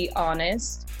 to be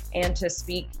honest and to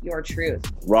speak your truth.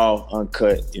 Raw,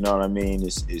 uncut, you know what I mean?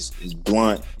 It's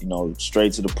blunt, you know,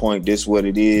 straight to the point. This is what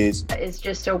it is. It's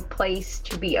just a place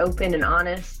to be open and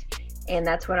honest, and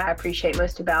that's what I appreciate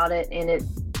most about it. And it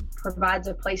provides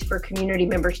a place for community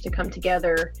members to come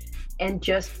together and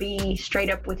just be straight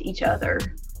up with each other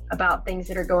about things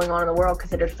that are going on in the world,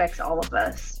 because it affects all of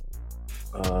us.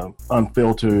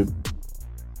 Unfiltered,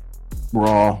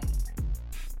 raw,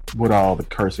 with all the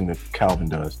cursing that Calvin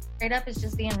does. Straight up is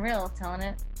just being real, telling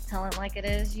it like it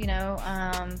is, you know,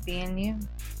 being you.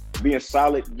 Being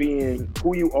solid, being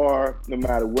who you are, no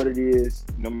matter what it is,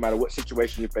 no matter what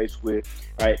situation you're faced with,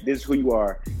 right? This is who you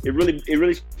are. It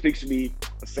really speaks to me,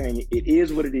 saying it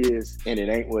is what it is and it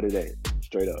ain't what it ain't,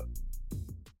 straight up.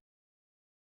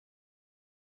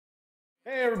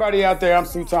 Hey everybody out there, I'm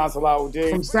Sultan Salahuddin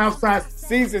from Southside.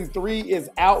 Season 3 is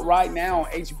out right now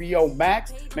on HBO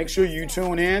Max. Make sure you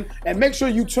tune in, and make sure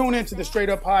you tune in to the Straight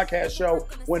Up Podcast Show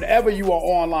whenever you are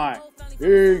online.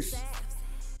 Peace.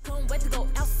 All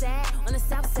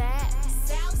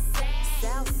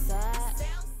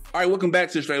right, welcome back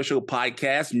to the Straight Up Show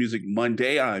Podcast, Music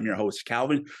Monday. I'm your host,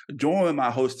 Calvin. Joined with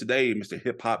my host today, Mr.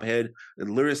 Hip Hop Head, the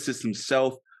lyricist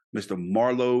himself, Mr.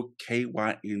 Marlo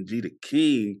KYNG, the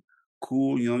king.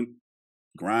 Cool, young,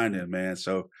 grinding, man.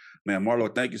 So, man,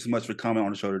 Marlo, thank you so much for coming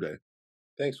on the show today.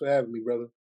 Thanks for having me, brother.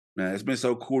 Man, it's been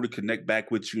so cool to connect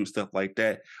back with you and stuff like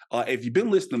that. If you've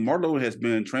been listening, Marlo has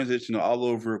been transitioning all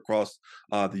over across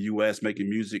the U.S., making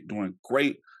music, doing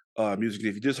great music.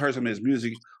 If you just heard some of his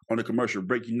music on the commercial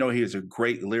break, you know he is a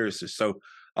great lyricist. So,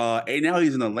 and now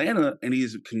he's in Atlanta and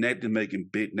he's connected, making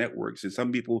big networks. And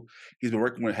some people he's been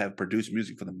working with have produced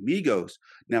music for the Migos.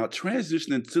 Now,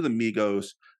 transitioning to the Migos,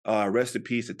 rest in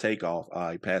peace to Takeoff.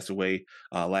 He passed away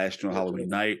last year on Halloween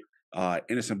night.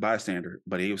 Innocent bystander,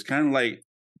 but he was kind of like,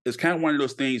 it's kind of one of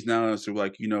those things now. So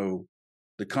like, you know,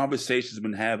 the conversations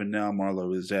been having now,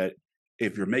 Marlo, is that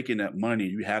if you're making that money,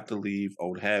 you have to leave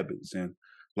old habits. And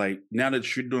like now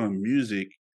that you're doing music,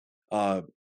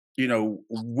 you know,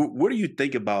 what do you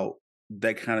think about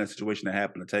that kind of situation that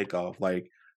happened to Takeoff? Like,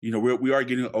 you know, we are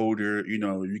getting older. You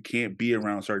know, you can't be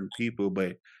around certain people,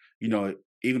 but you know,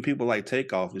 even people like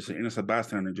Takeoff, it's an innocent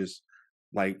bystander, just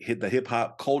like hit the hip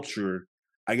hop culture,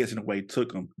 I guess in a way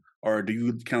took them. Or do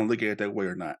you kind of look at it that way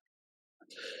or not?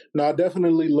 No, I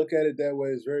definitely look at it that way.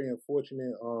 It's very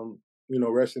unfortunate. You know,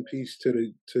 rest in peace to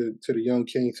the young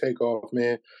king Takeoff,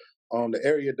 man. The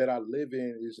area that I live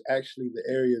in is actually the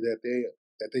area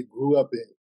that they grew up in.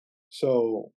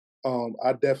 So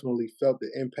I definitely felt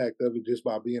the impact of it just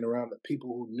by being around the people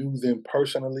who knew them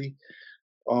personally.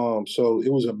 So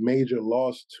it was a major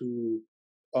loss to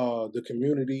the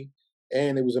community,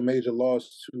 and it was a major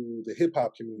loss to the hip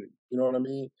hop community. You know what I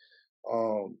mean?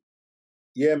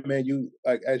 Yeah, man, you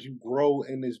like as you grow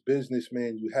in this business,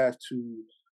 man, you have to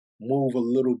move a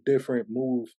little different,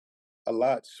 move a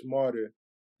lot smarter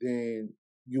than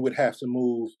you would have to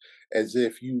move as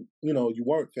if you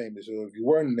weren't famous, or if you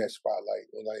weren't in that spotlight.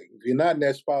 And like if you're not in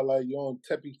that spotlight, you don't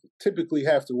typically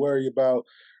have to worry about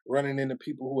running into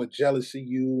people who are jealous of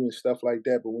you and stuff like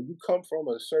that. But when you come from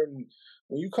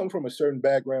a certain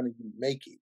background and you make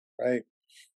it, right?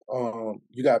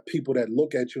 You got people that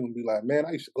look at you and be like, man,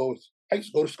 I used to go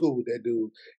to school with that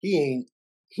dude. He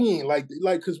ain't like,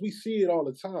 because we see it all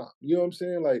the time. You know what I'm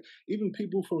saying? Like, even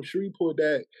people from Shreveport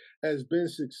that has been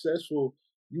successful,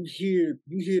 you hear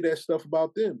that stuff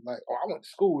about them. Like, oh, I went to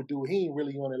school with dude. He ain't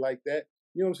really on it like that.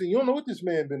 You know what I'm saying? You don't know what this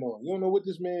man been on. You don't know what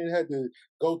this man had to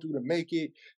go through to make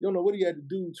it. You don't know what he had to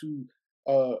do to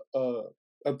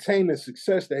obtain the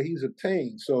success that he's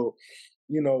obtained. So,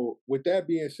 with that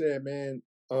being said, man,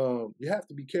 you have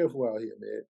to be careful out here,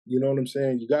 man. You know what I'm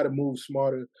saying? You got to move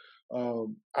smarter.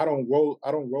 I don't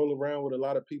roll around with a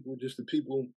lot of people, just the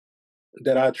people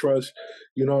that I trust.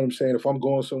 You know what I'm saying? If I'm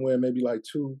going somewhere, maybe like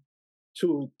two,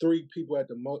 3 people at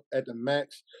the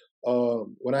max.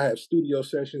 When I have studio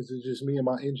sessions, it's just me and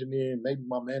my engineer, and maybe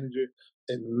my manager,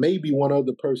 and maybe one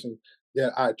other person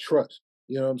that I trust.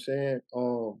 You know what I'm saying?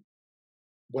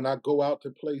 When I go out to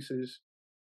places,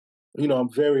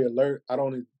 I'm very alert. I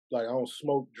don't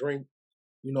smoke, drink.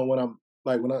 When I'm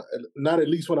not at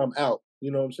least when I'm out. You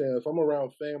know what I'm saying? If I'm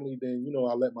around family, then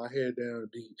I let my hair down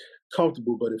and be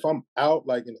comfortable. But if I'm out,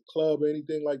 like in a club or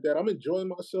anything like that, I'm enjoying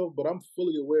myself, but I'm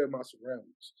fully aware of my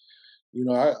surroundings.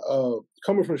 I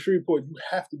coming from Shreveport, you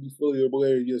have to be fully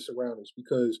aware of your surroundings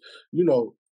because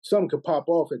something could pop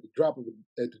off at the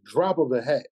drop of a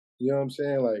hat. You know what I'm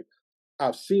saying? Like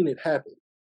I've seen it happen.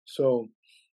 So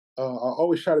I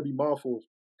always try to be mindful of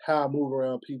how I move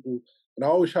around people, and I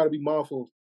always try to be mindful of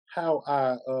how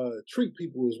I treat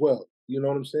people as well. You know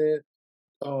what I'm saying?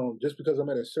 Just because I'm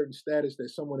at a certain status that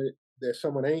someone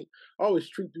ain't, I always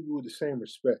treat people with the same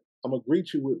respect. I'm gonna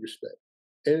greet you with respect,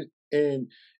 and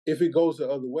if it goes the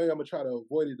other way, I'm gonna try to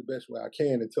avoid it the best way I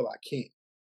can until I can.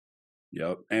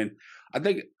 Yep, and I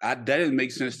think that didn't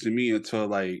make sense to me until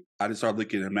like I just started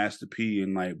looking at Master P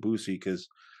and like Boosie because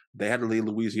they had to leave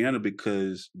Louisiana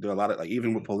because there are a lot of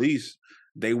even with police,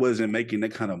 they wasn't making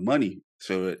that kind of money,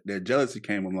 so their jealousy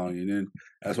came along, and then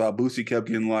that's why Boosie kept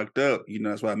getting locked up.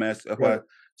 That's why why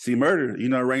C Murder,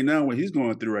 right now what he's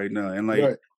going through right now, and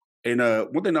and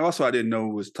one thing also I didn't know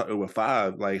was with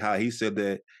Five, like how he said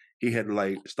that he had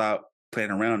to stop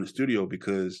playing around in the studio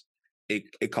because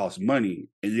it costs money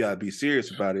and you gotta be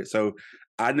serious about it. So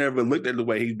I never looked at the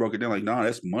way he broke it down. Like, no,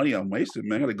 that's money I'm wasting,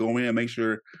 man. I gotta go in and make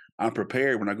sure I'm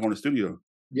prepared when I go in the studio.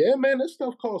 Yeah, man, that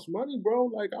stuff costs money, bro.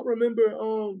 Like I remember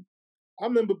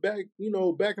back,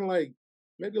 back in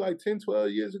maybe 10, 12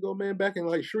 years ago, man, back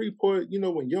in Shreveport,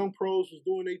 when Young Pros was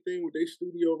doing their thing with their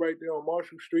studio right there on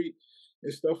Marshall Street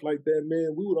and stuff like that,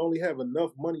 man, we would only have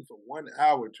enough money for 1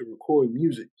 hour to record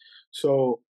music.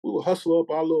 So we would hustle up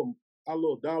our little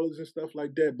dollars and stuff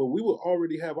like that, but we would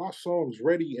already have our songs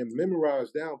ready and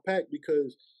memorized down packed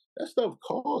because that stuff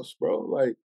costs, bro.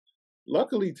 Like,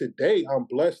 luckily today, I'm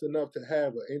blessed enough to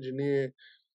have an engineer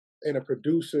and a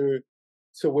producer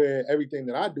to where everything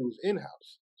that I do is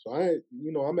in-house. So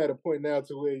I'm at a point now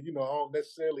to where, I don't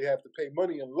necessarily have to pay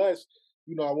money unless,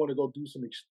 I want to go do some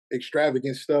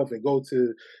extravagant stuff and go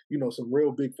to, some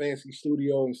real big fancy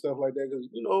studio and stuff like that. Because,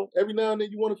 every now and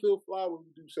then you want to feel fly when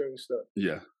you do certain stuff.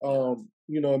 Yeah.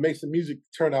 It makes the music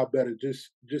turn out better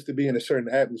just to be in a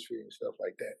certain atmosphere and stuff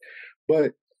like that.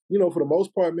 But, for the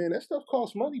most part, man, that stuff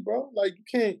costs money, bro. Like you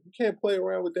can't play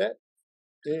around with that.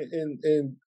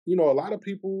 And a lot of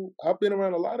people, I've been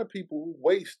around a lot of people who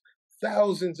waste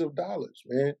thousands of dollars,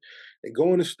 man. They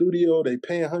go in the studio, they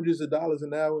paying hundreds of dollars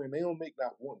an hour, and they don't make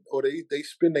not one. Or they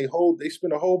spend a whole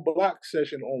block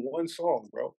session on one song,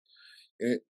 bro.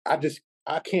 And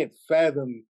I can't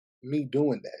fathom me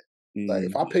doing that. Like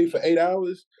if I pay for 8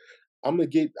 hours, I'm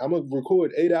gonna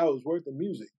record 8 hours worth of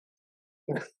music.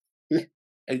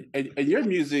 and your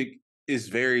music is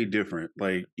very different.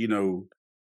 Like, you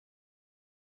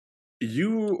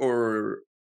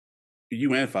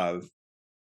and Five.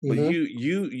 But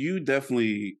you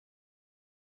definitely,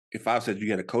 if I said you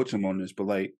got to coach him on this, but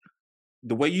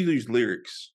the way you use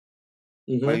lyrics,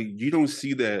 you don't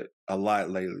see that a lot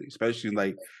lately,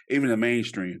 especially even the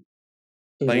mainstream.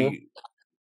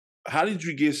 How did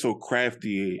you get so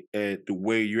crafty at the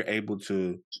way you're able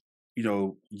to,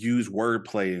 use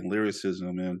wordplay and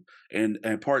lyricism?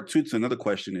 And part two to another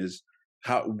question is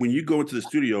when you go into the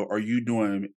studio, are you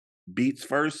doing beats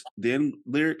first, then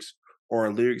lyrics?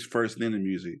 Or lyrics first, then the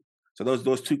music? So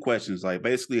those two questions,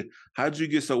 basically, how did you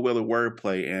get so well at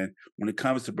wordplay? And when it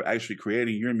comes to actually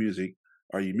creating your music,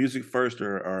 are you music first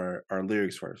or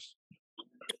lyrics first?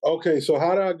 Okay, so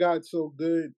how I got so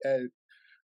good at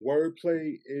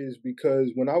wordplay is because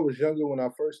when I was younger, when I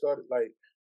first started,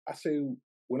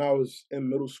 when I was in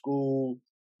middle school,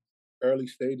 early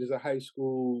stages of high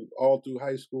school, all through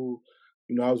high school,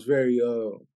 I was very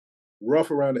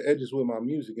rough around the edges with my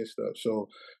music and stuff. So,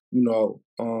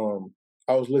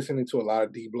 I was listening to a lot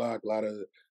of D Block, a lot of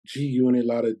G Unit, a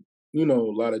lot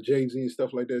of Jay-Z and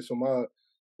stuff like that. So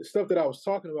the stuff that I was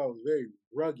talking about was very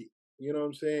rugged, you know what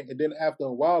I'm saying? And then after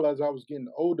a while, as I was getting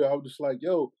older, I was just like,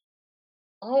 yo,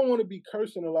 I don't want to be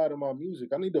cursing a lot of my music.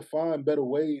 I need to find better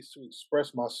ways to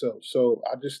express myself. So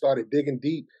I just started digging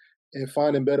deep and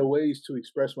finding better ways to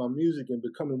express my music and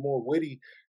becoming more witty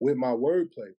with my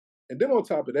wordplay. And then on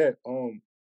top of that,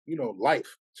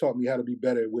 life taught me how to be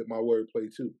better with my wordplay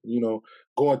too.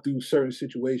 Going through certain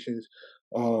situations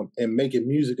and making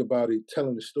music about it,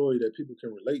 telling a story that people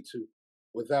can relate to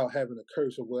without having to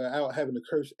curse or without having to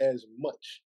curse as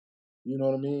much. You know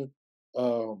what I mean?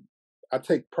 I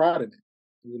take pride in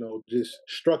it, just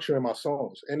structuring my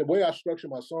songs. And the way I structure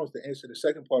my songs, to answer the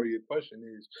second part of your question,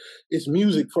 is it's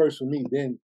music first for me,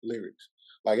 then lyrics.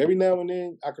 Like every now and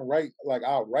then I can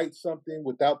I'll write something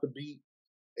without the beat,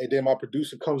 and then my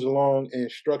producer comes along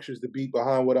and structures the beat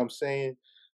behind what I'm saying.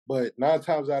 But 9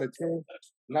 times out of 10,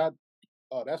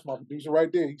 that's my producer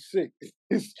right there. He's sick.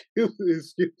 He's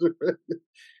sick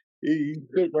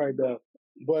right now.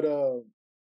 But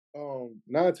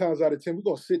 9 times out of 10, we're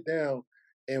gonna sit down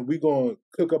and we're gonna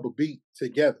cook up a beat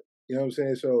together. You know what I'm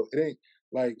saying? So it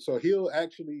ain't so he'll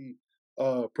actually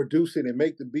produce it and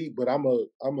make the beat, but I'm a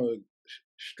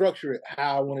structure it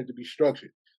how I want it to be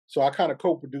structured. So I kind of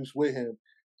co-produce with him,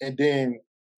 and then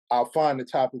I'll find the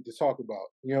topic to talk about.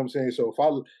 You know what I'm saying? So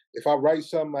if I write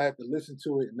something, I have to listen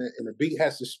to it, and the beat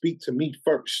has to speak to me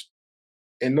first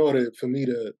in order for me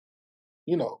to,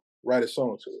 write a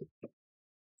song to it.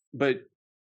 But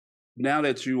now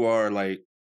that you are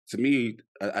to me,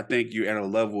 I think you're at a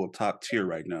level of top tier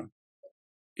right now.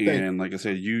 And like I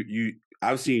said,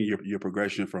 I've seen your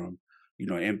progression from,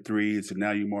 M3 to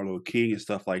now you Marlo King and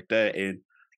stuff like that. And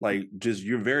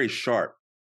you're very sharp,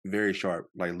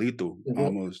 like lethal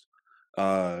almost.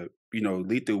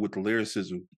 Lethal with the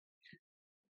lyricism.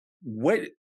 When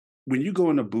you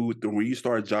go in the booth or when you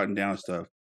start jotting down stuff,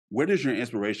 where does your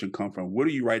inspiration come from? What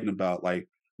are you writing about?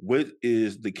 What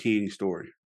is the King story?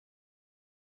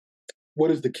 What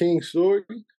is the King story?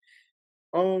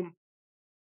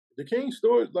 The King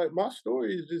story, my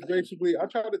story is just basically I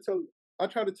try to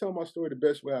tell my story the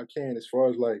best way I can, as far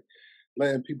as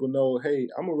letting people know, hey,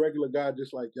 I'm a regular guy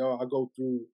just like y'all. I go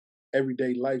through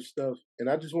everyday life stuff, and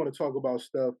I just want to talk about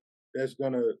stuff that's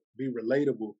gonna be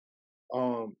relatable,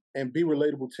 and be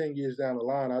relatable 10 years down the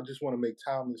line. I just want to make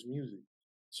timeless music.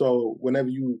 So whenever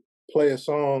you play a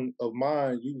song of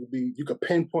mine, you could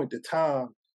pinpoint the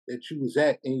time that you was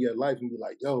at in your life and be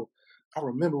like, yo, I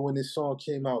remember when this song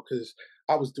came out because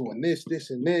I was doing this,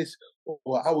 and this,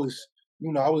 or I was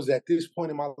at this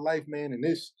point in my life, man, and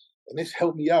this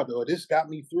helped me out, or this got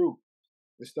me through,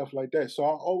 and stuff like that. So I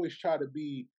always try to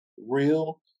be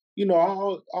real. I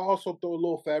also throw a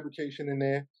little fabrication in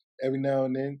there every now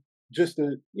and then, just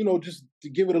to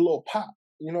give it a little pop.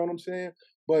 You know what I'm saying?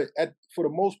 But for the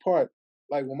most part,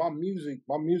 when my music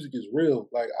is real.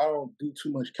 I don't do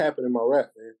too much capping in my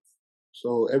rap, man.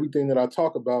 So everything that I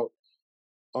talk about,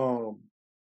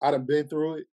 I done been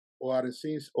through it, or I done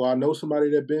seen, or I know somebody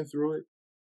that been through it,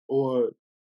 or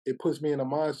it puts me in a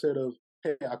mindset of,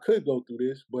 hey, I could go through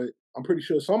this, but I'm pretty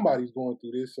sure somebody's going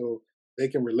through this, so they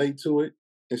can relate to it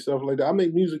and stuff like that. I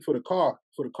make music for the car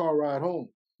ride home.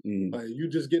 You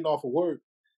just getting off of work,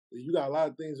 you got a lot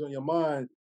of things on your mind.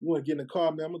 You want to get in the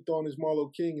car, man, I'm going to throw on this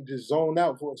Marlo King and just zone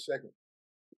out for a second.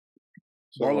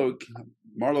 So,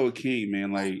 Marlo King,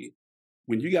 man,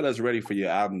 when you got us ready for your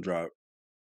album drop,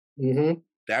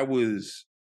 that was,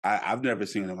 I've never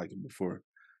seen it like it before.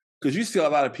 Because you see a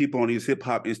lot of people on these hip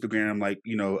hop Instagram,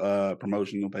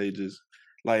 promotional pages,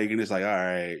 and it's all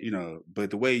right,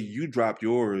 but the way you dropped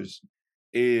yours,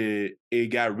 it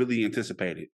got really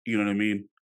anticipated. You know what I mean?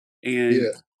 And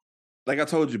like I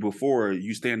told you before,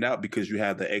 you stand out because you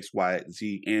have the X, Y,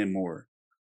 Z, and more.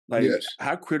 Yes.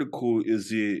 How critical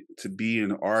is it to be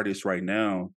an artist right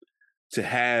now to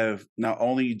have not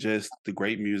only just the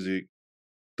great music,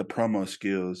 the promo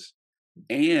skills,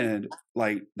 and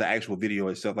the actual video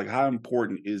itself? How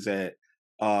important is that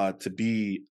to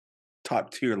be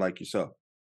top tier like yourself?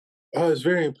 It's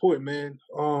very important, man.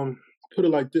 Put it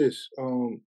like this.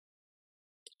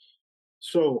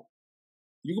 So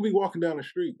you can be walking down the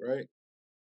street, right?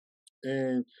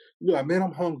 And you be like, man,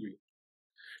 I'm hungry.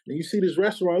 And you see this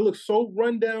restaurant, it looks so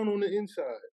run down on the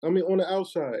on the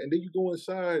outside. And then you go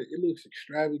inside, it looks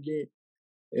extravagant,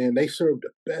 and they serve the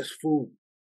best food.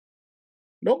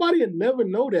 Nobody would never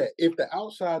know that if the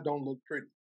outside don't look pretty.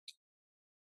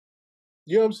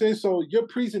 You know what I'm saying? So your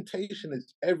presentation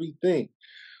is everything.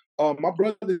 My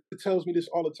brother tells me this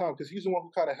all the time because he's the one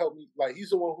who kind of helped me. He's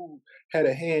the one who had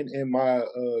a hand in my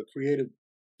creative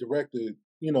director,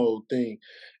 thing,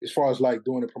 as far as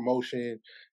doing the promotion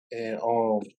and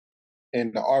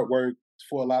the artwork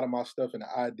for a lot of my stuff and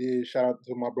the ideas. Shout out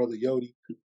to my brother Yodi.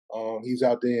 He's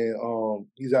out there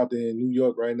in New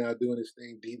York right now doing his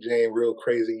thing, DJing real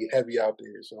crazy heavy out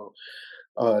there. So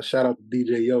shout out to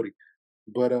DJ Yodi.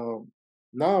 But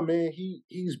nah, man,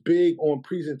 he's big on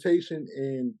presentation,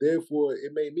 and therefore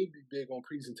it made me be big on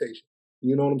presentation.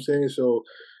 You know what I'm saying? So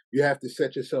You have to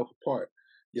set yourself apart.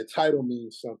 Your title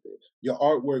means something. Your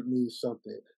artwork means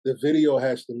something. The video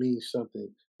has to mean something.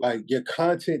 Like your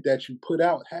content that you put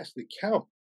out has to count,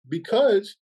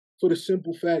 because for the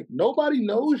simple fact, nobody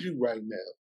knows you right now.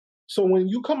 So when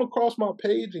you come across my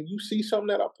page and you see something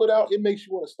that I put out, it makes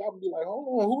you want to stop and be like,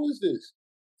 hold on, who is this?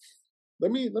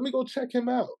 Let me go check him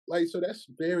out. Like, so that's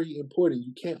very important.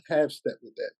 You can't half step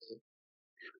with that, man.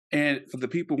 And for the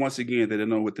people, once again, that don't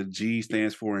know what the G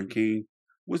stands for in King,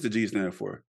 what's the G stand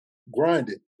for?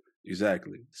 Grinding.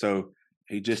 Exactly. So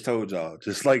he just told y'all,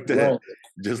 just like that. Grinding.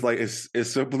 Just like it's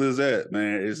as simple as that,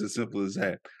 man. It's as simple as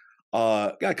that.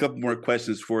 Got a couple more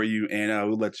questions for you, and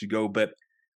we'll let you go. But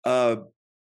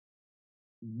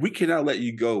we cannot let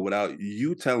you go without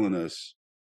you telling us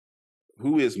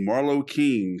who is Marlo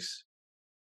King's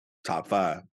top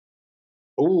 5.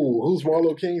 Ooh, who's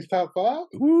Marlo King's top 5?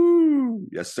 Ooh,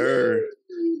 yes, sir.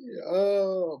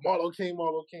 Marlo King.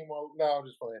 No, I'm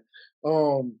just playing.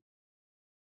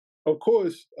 Of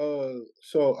course.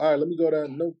 So, all right, let me go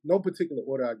down. No particular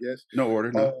order, I guess. No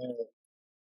order. No.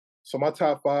 So my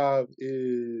top 5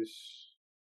 is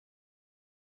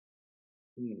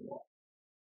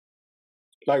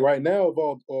like right now of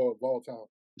all time.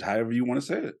 However you want to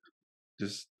say it.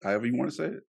 Just however you want to say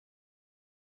it.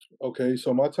 Okay,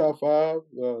 so my top 5,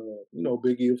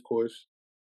 Biggie, of course.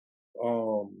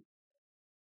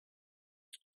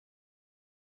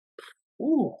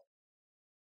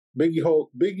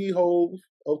 Biggie Hove,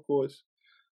 of course.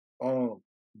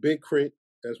 Big Crit,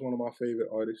 that's one of my favorite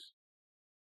artists.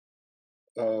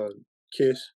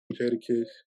 Kiss, Jadakiss.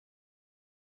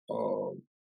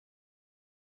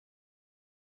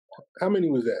 How many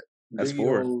was that? That's Biggie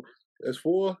 4. Hove, that's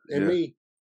 4, and me.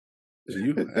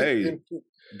 You, hey, you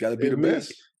gotta be the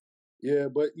best. Yeah,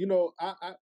 but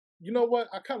I you know what?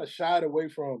 I kind of shied away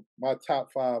from my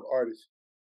top 5 artists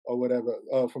or whatever,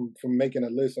 from making a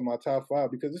list of my top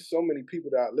 5, because there's so many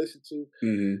people that I listen to.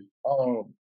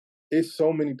 Mm-hmm. It's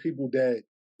so many people that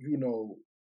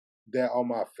that are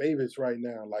my favorites right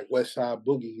now. Like Westside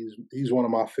Boogie, he's one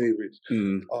of my favorites.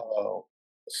 Mm-hmm.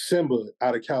 Simba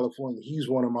out of California, he's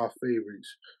one of my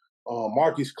favorites.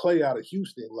 Marcus Clay out of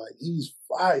Houston, like he's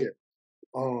fire.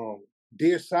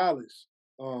 Dear Silas,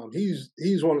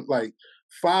 he's one of like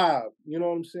 5. You know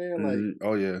what I'm saying? Mm-hmm. Like,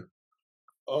 oh yeah.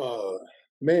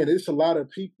 Man, it's a lot of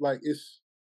people. Like it's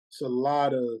a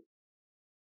lot of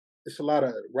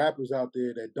rappers out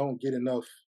there that don't get enough,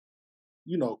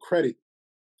 credit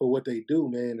for what they do,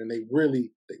 man, and they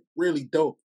really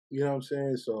dope. You know what I'm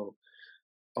saying? So,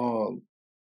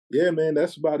 yeah, man,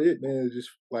 that's about it, man. It's just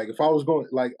like if I was going,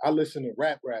 like, I listen to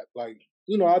rap, like,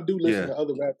 I do listen to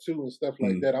other rap too and stuff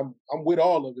like that. I'm with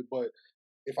all of it, but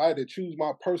if I had to choose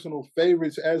my personal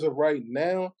favorites as of right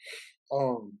now,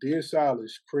 Dear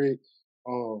Silas, Crit,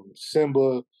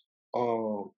 Simba,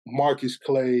 Marcus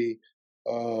Clay,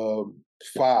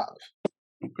 5,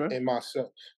 okay, and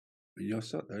myself.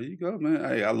 Yourself. There you go, man.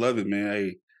 Hey, I love it, man.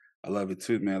 Hey, I love it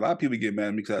too, man. A lot of people get mad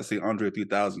at me because I say Andre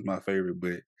 3000 is my favorite,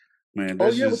 but man,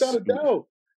 that's without a doubt.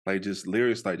 Like just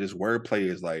lyrics, like just wordplay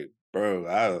is like,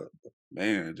 bro,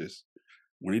 just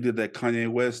when he did that Kanye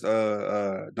West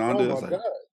Donda, oh my God.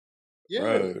 Yeah,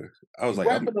 bro, I was he's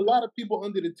rapping a lot of people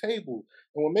under the table,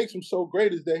 and what makes him so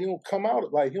great is that he don't come out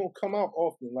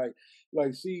often. Like,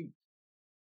 see,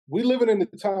 we living in a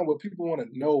time where people want to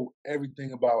know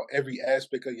everything about every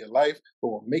aspect of your life, but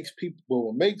what makes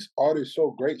artists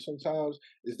so great sometimes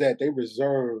is that they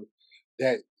reserve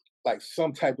that, like,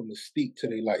 some type of mystique to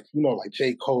their life. Like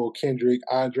J. Cole, Kendrick,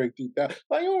 Andre 3000.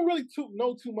 Like, you don't really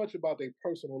know too much about their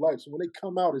personal life, so when they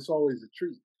come out, it's always a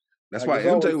treat. That's like,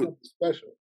 why MJ was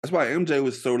special. That's why MJ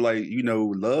was so like,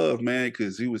 loved, man,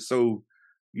 because he was so,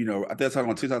 at that time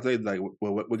on TikTok, like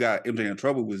what got MJ in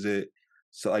trouble was that,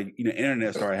 so like,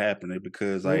 internet started happening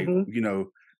because like,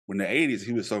 when the 80s,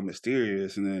 he was so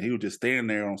mysterious, and then he would just stand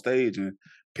there on stage and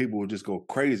people would just go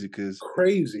crazy because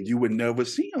you would never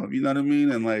see him, you know what I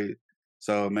mean? And like,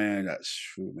 so man,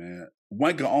 man,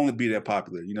 one can only be that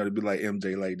popular, to be like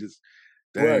MJ, like just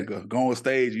go on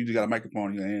stage, you just got a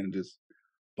microphone in your hand and just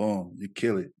boom, you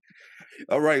kill it.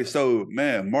 All right, so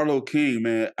man, Marlo King,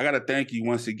 man, I gotta thank you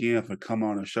once again for coming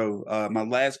on the show. My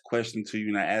last question to you,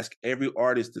 and I ask every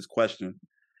artist this question.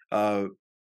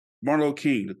 Marlo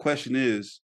King, the question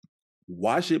is,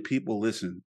 why should people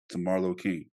listen to Marlo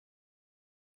King?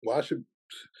 Why should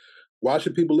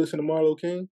people listen to Marlo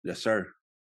King? Yes, sir.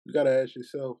 You gotta ask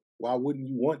yourself, why wouldn't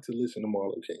you want to listen to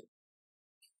Marlo King?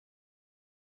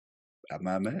 I'm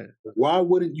not mad. Why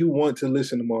wouldn't you want to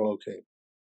listen to Marlo King?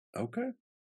 Okay.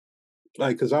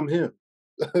 Like, because I'm him.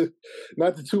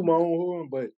 Not to toot my own horn,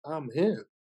 but I'm him.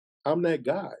 I'm that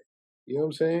guy. You know what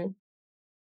I'm saying?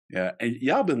 Yeah, and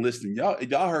y'all been listening.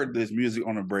 Y'all heard this music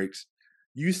on the breaks.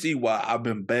 You see why I've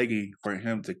been begging for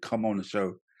him to come on the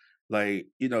show. Like,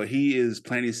 you know, he is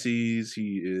planting seeds.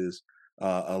 He is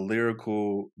a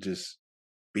lyrical just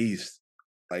beast,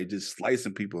 like just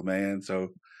slicing people, man. So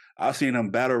I've seen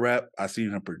him battle rap. I've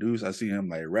seen him produce. I've seen him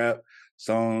like rap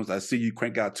songs. I see you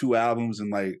crank out 2 albums in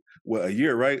like a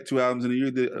year, right? 2 albums in a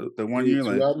year. The 1 year,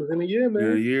 2 albums in a year, man.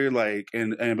 In a year, like,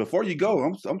 and before you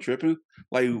go, I'm tripping.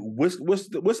 Like,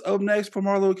 what's up next for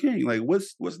Marlo King? Like,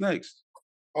 what's next?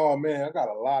 Oh man, I got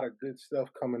a lot of good stuff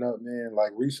coming up, man.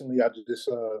 Like recently, I just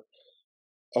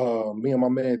me and my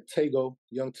man Tego,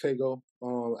 young Tego,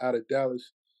 out of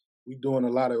Dallas, we doing a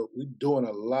lot of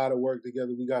work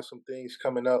together. We got some things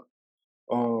coming up,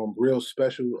 real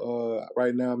special.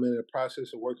 Right now, I'm in the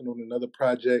process of working on another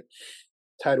project.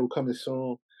 Title coming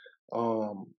soon.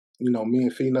 You know, me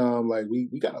and Phenom, like we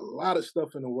got a lot of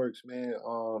stuff in the works, man.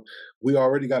 We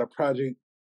already got a project,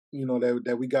 you know,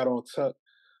 that we got on tuck.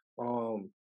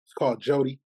 It's called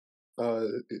Jody.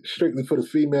 Strictly for the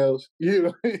females. You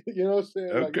know what I'm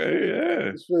saying? Okay, like,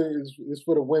 yeah. It's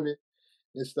for the women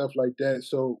and stuff like that.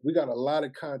 So we got a lot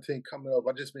of content coming up.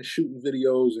 I've just been shooting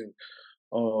videos and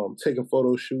taking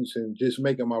photo shoots and just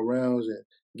making my rounds and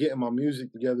getting my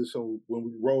music together. So when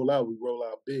we roll out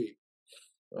big.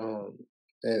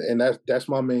 And that's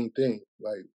my main thing.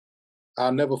 Like,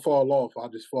 I'll never fall off. I'll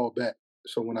just fall back.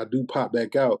 So when I do pop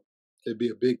back out, it'd be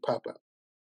a big pop out.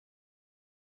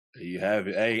 There you have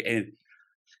it. Hey, and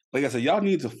like I said, y'all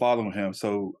need to follow him.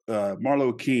 So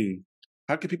Marlo King,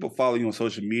 how can people follow you on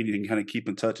social media and kind of keep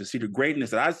in touch and see the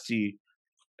greatness that I see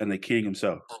in the King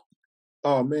himself?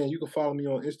 Oh man, you can follow me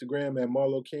on Instagram at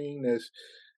Marlo King. That's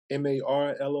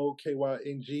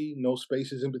MarloKyng, no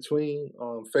spaces in between.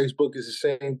 Facebook is the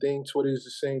same thing. Twitter is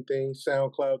the same thing.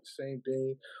 SoundCloud, the same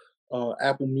thing.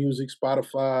 Apple Music,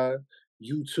 Spotify,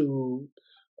 YouTube,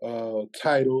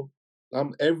 Tidal.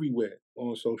 I'm everywhere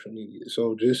on social media.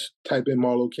 So just type in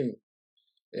Marlo King,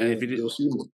 and if you'll see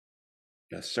me.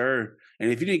 Yes, sir. And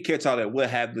if you didn't catch all that, we'll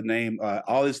have the name,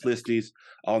 all his listings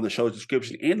on the show's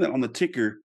description and on the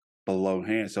ticker below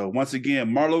hand. So once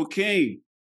again, Marlo King,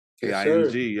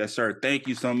 K-I-N-G. Yes, sir. Thank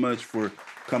you so much for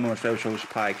coming on Straight Up Show's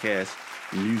podcast,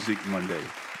 Music Monday.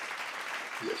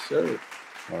 Yes, sir.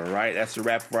 All right, that's a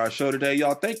wrap for our show today,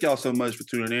 y'all. Thank y'all so much for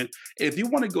tuning in. If you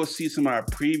want to go see some of our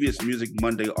previous Music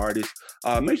Monday artists,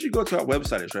 make sure you go to our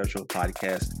website at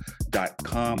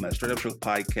straightupshowpodcast.com. That's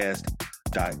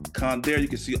straightupshowpodcast.com. There you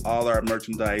can see all our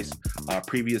merchandise, our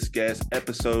previous guest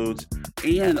episodes,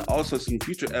 and also some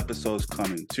future episodes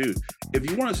coming too. If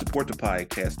you want to support the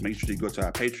podcast, make sure you go to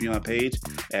our Patreon page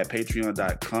at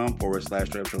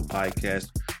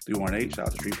patreon.com/straightupshowpodcast 318. Shout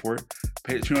out to Streetport.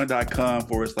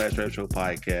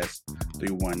 Patreon.com/straightupshowpodcast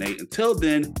 318. Until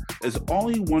then, there's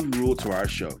only one rule to our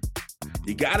show.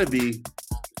 You gotta be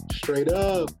straight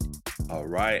up. All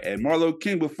right. And Marlo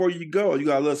King, before you go, you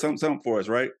got a little something for us,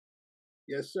 right?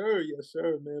 Yes, sir,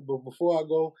 man. But before I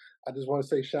go, I just want to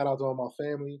say shout out to all my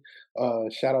family.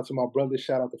 Shout out to my brother.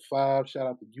 Shout out to Five. Shout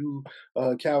out to you,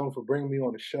 Calvin, for bringing me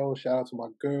on the show. Shout out to my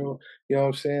girl. You know what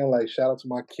I'm saying? Like, shout out to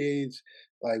my kids.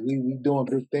 Like, we doing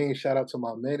big things. Shout out to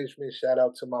my management. Shout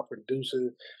out to my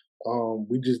producer.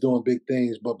 We just doing big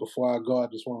things. But before I go, I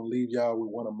just want to leave y'all with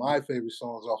one of my favorite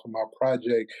songs off of my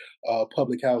project,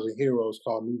 Public Housing Heroes,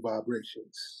 called New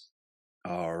Vibrations.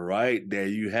 All right, there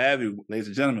you have it, ladies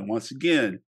and gentlemen. Once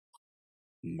again,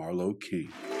 Marlo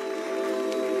King.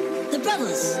 The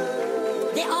brothers,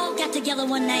 they all got together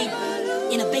one night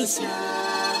in a basement.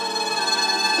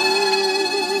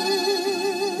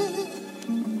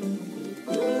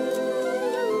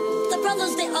 The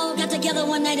brothers, they all got together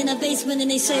one night in a basement and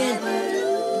they said,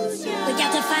 we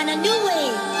got to find a new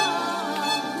way.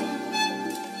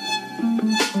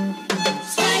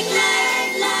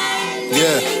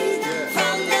 Yeah.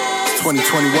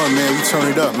 2021, man, we turn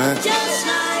it up, man.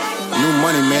 New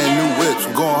money, man, new whips.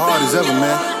 We're going hard as ever,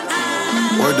 man.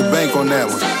 Word the bank on that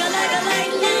one.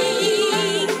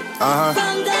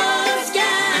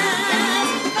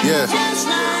 Yeah.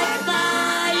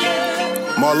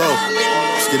 Marlo,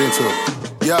 let's get into it.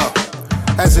 Yo,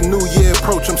 as a new year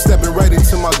approach, I'm stepping right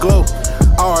into my glow.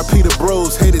 RIP the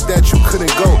bros, hated that you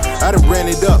couldn't go. I done ran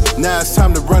it up, now it's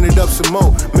time to run it up some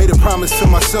more. Made a promise to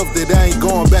myself that I ain't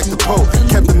going back to Poe.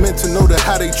 Kept the mental note of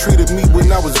how they treated me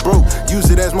when I was broke. Use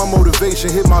it as my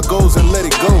motivation, hit my goals and let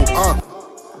it go.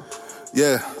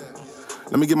 Yeah,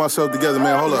 let me get myself together,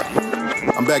 man, hold up.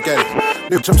 I'm back at it.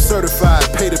 Bitch, I'm certified,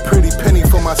 paid a pretty penny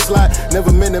for on my slot.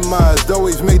 Never minimized,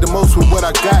 always made the most with what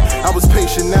I got. I was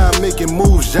patient, now I'm making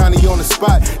moves, Johnny on the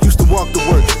spot. Used to walk to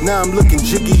work, now I'm looking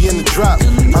jiggy in the drop.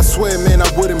 I swear, man, I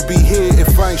wouldn't be here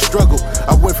if I ain't struggled.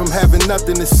 I went from having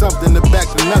nothing to something to back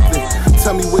to nothing.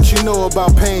 Tell me what you know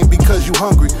about pain because you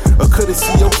hungry, or couldn't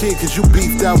see your kid cause you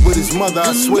beefed out with his mother,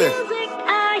 I swear.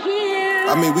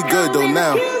 I mean, we good though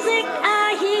now.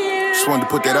 Just wanted to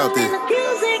put that out there.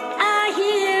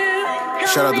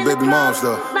 Shout out to baby moms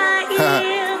though.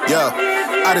 Yo.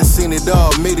 I done seen it all,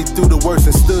 made it through the worst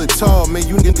and stood tall. Man,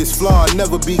 you niggas flawed,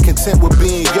 never be content with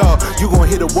being y'all. You gon'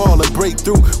 hit a wall and break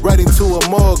through right into a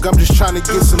morgue. I'm just trying to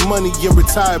get some money and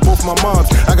retire both my moms.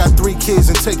 I got 3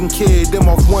 kids and taking care of them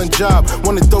off one job.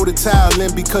 Wanna throw the towel in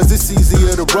because it's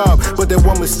easier to rob, but that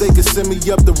one mistake will send me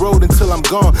up the road until I'm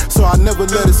gone. So I never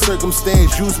let a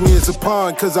circumstance use me as a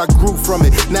pawn, cause I grew from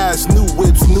it. Now it's new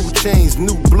whips, new chains,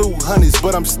 new blue honeys,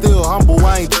 but I'm still humble,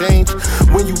 I ain't changed.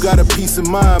 When you got a peace of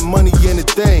mind, money and a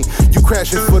thing, you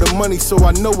crashing for the money, so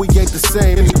I know we ain't the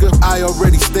same. Nigga, I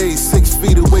already stayed 6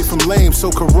 feet away from lame,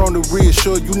 so Corona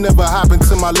reassure you never hop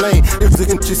into my lane. If they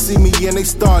can just see me and they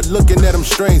start looking at them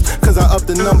strange, cause I up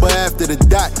the number after the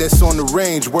dot that's on the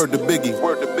range. Word to Biggie.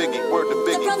 Word to Biggie. Word to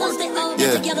Biggie. The brothers, they all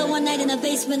got together one night in the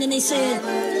basement and they said,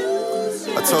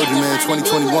 I told you, man,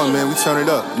 2021, man, we turn it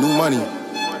up. New money,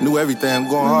 new everything. I'm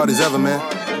going hard as ever, man.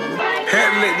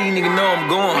 Had to let these niggas know I'm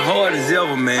going hard as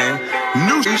ever, man.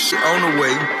 New shit on the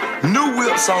way. New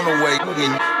whips on the way.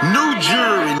 New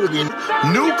jewelry.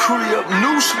 New crib.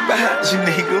 New spots,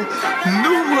 nigga.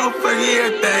 New motherfucking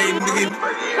everything, nigga.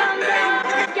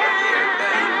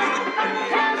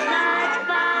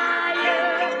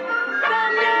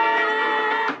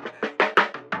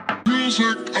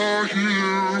 Music I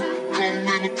hear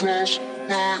coming across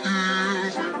my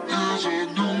ears is a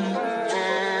new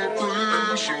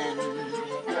vibration.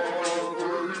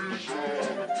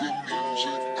 The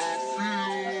music I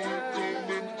feel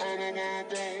coming out of my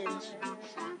bones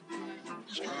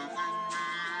is giving me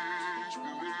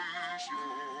inspiration,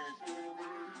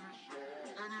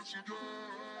 and it's a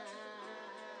girl.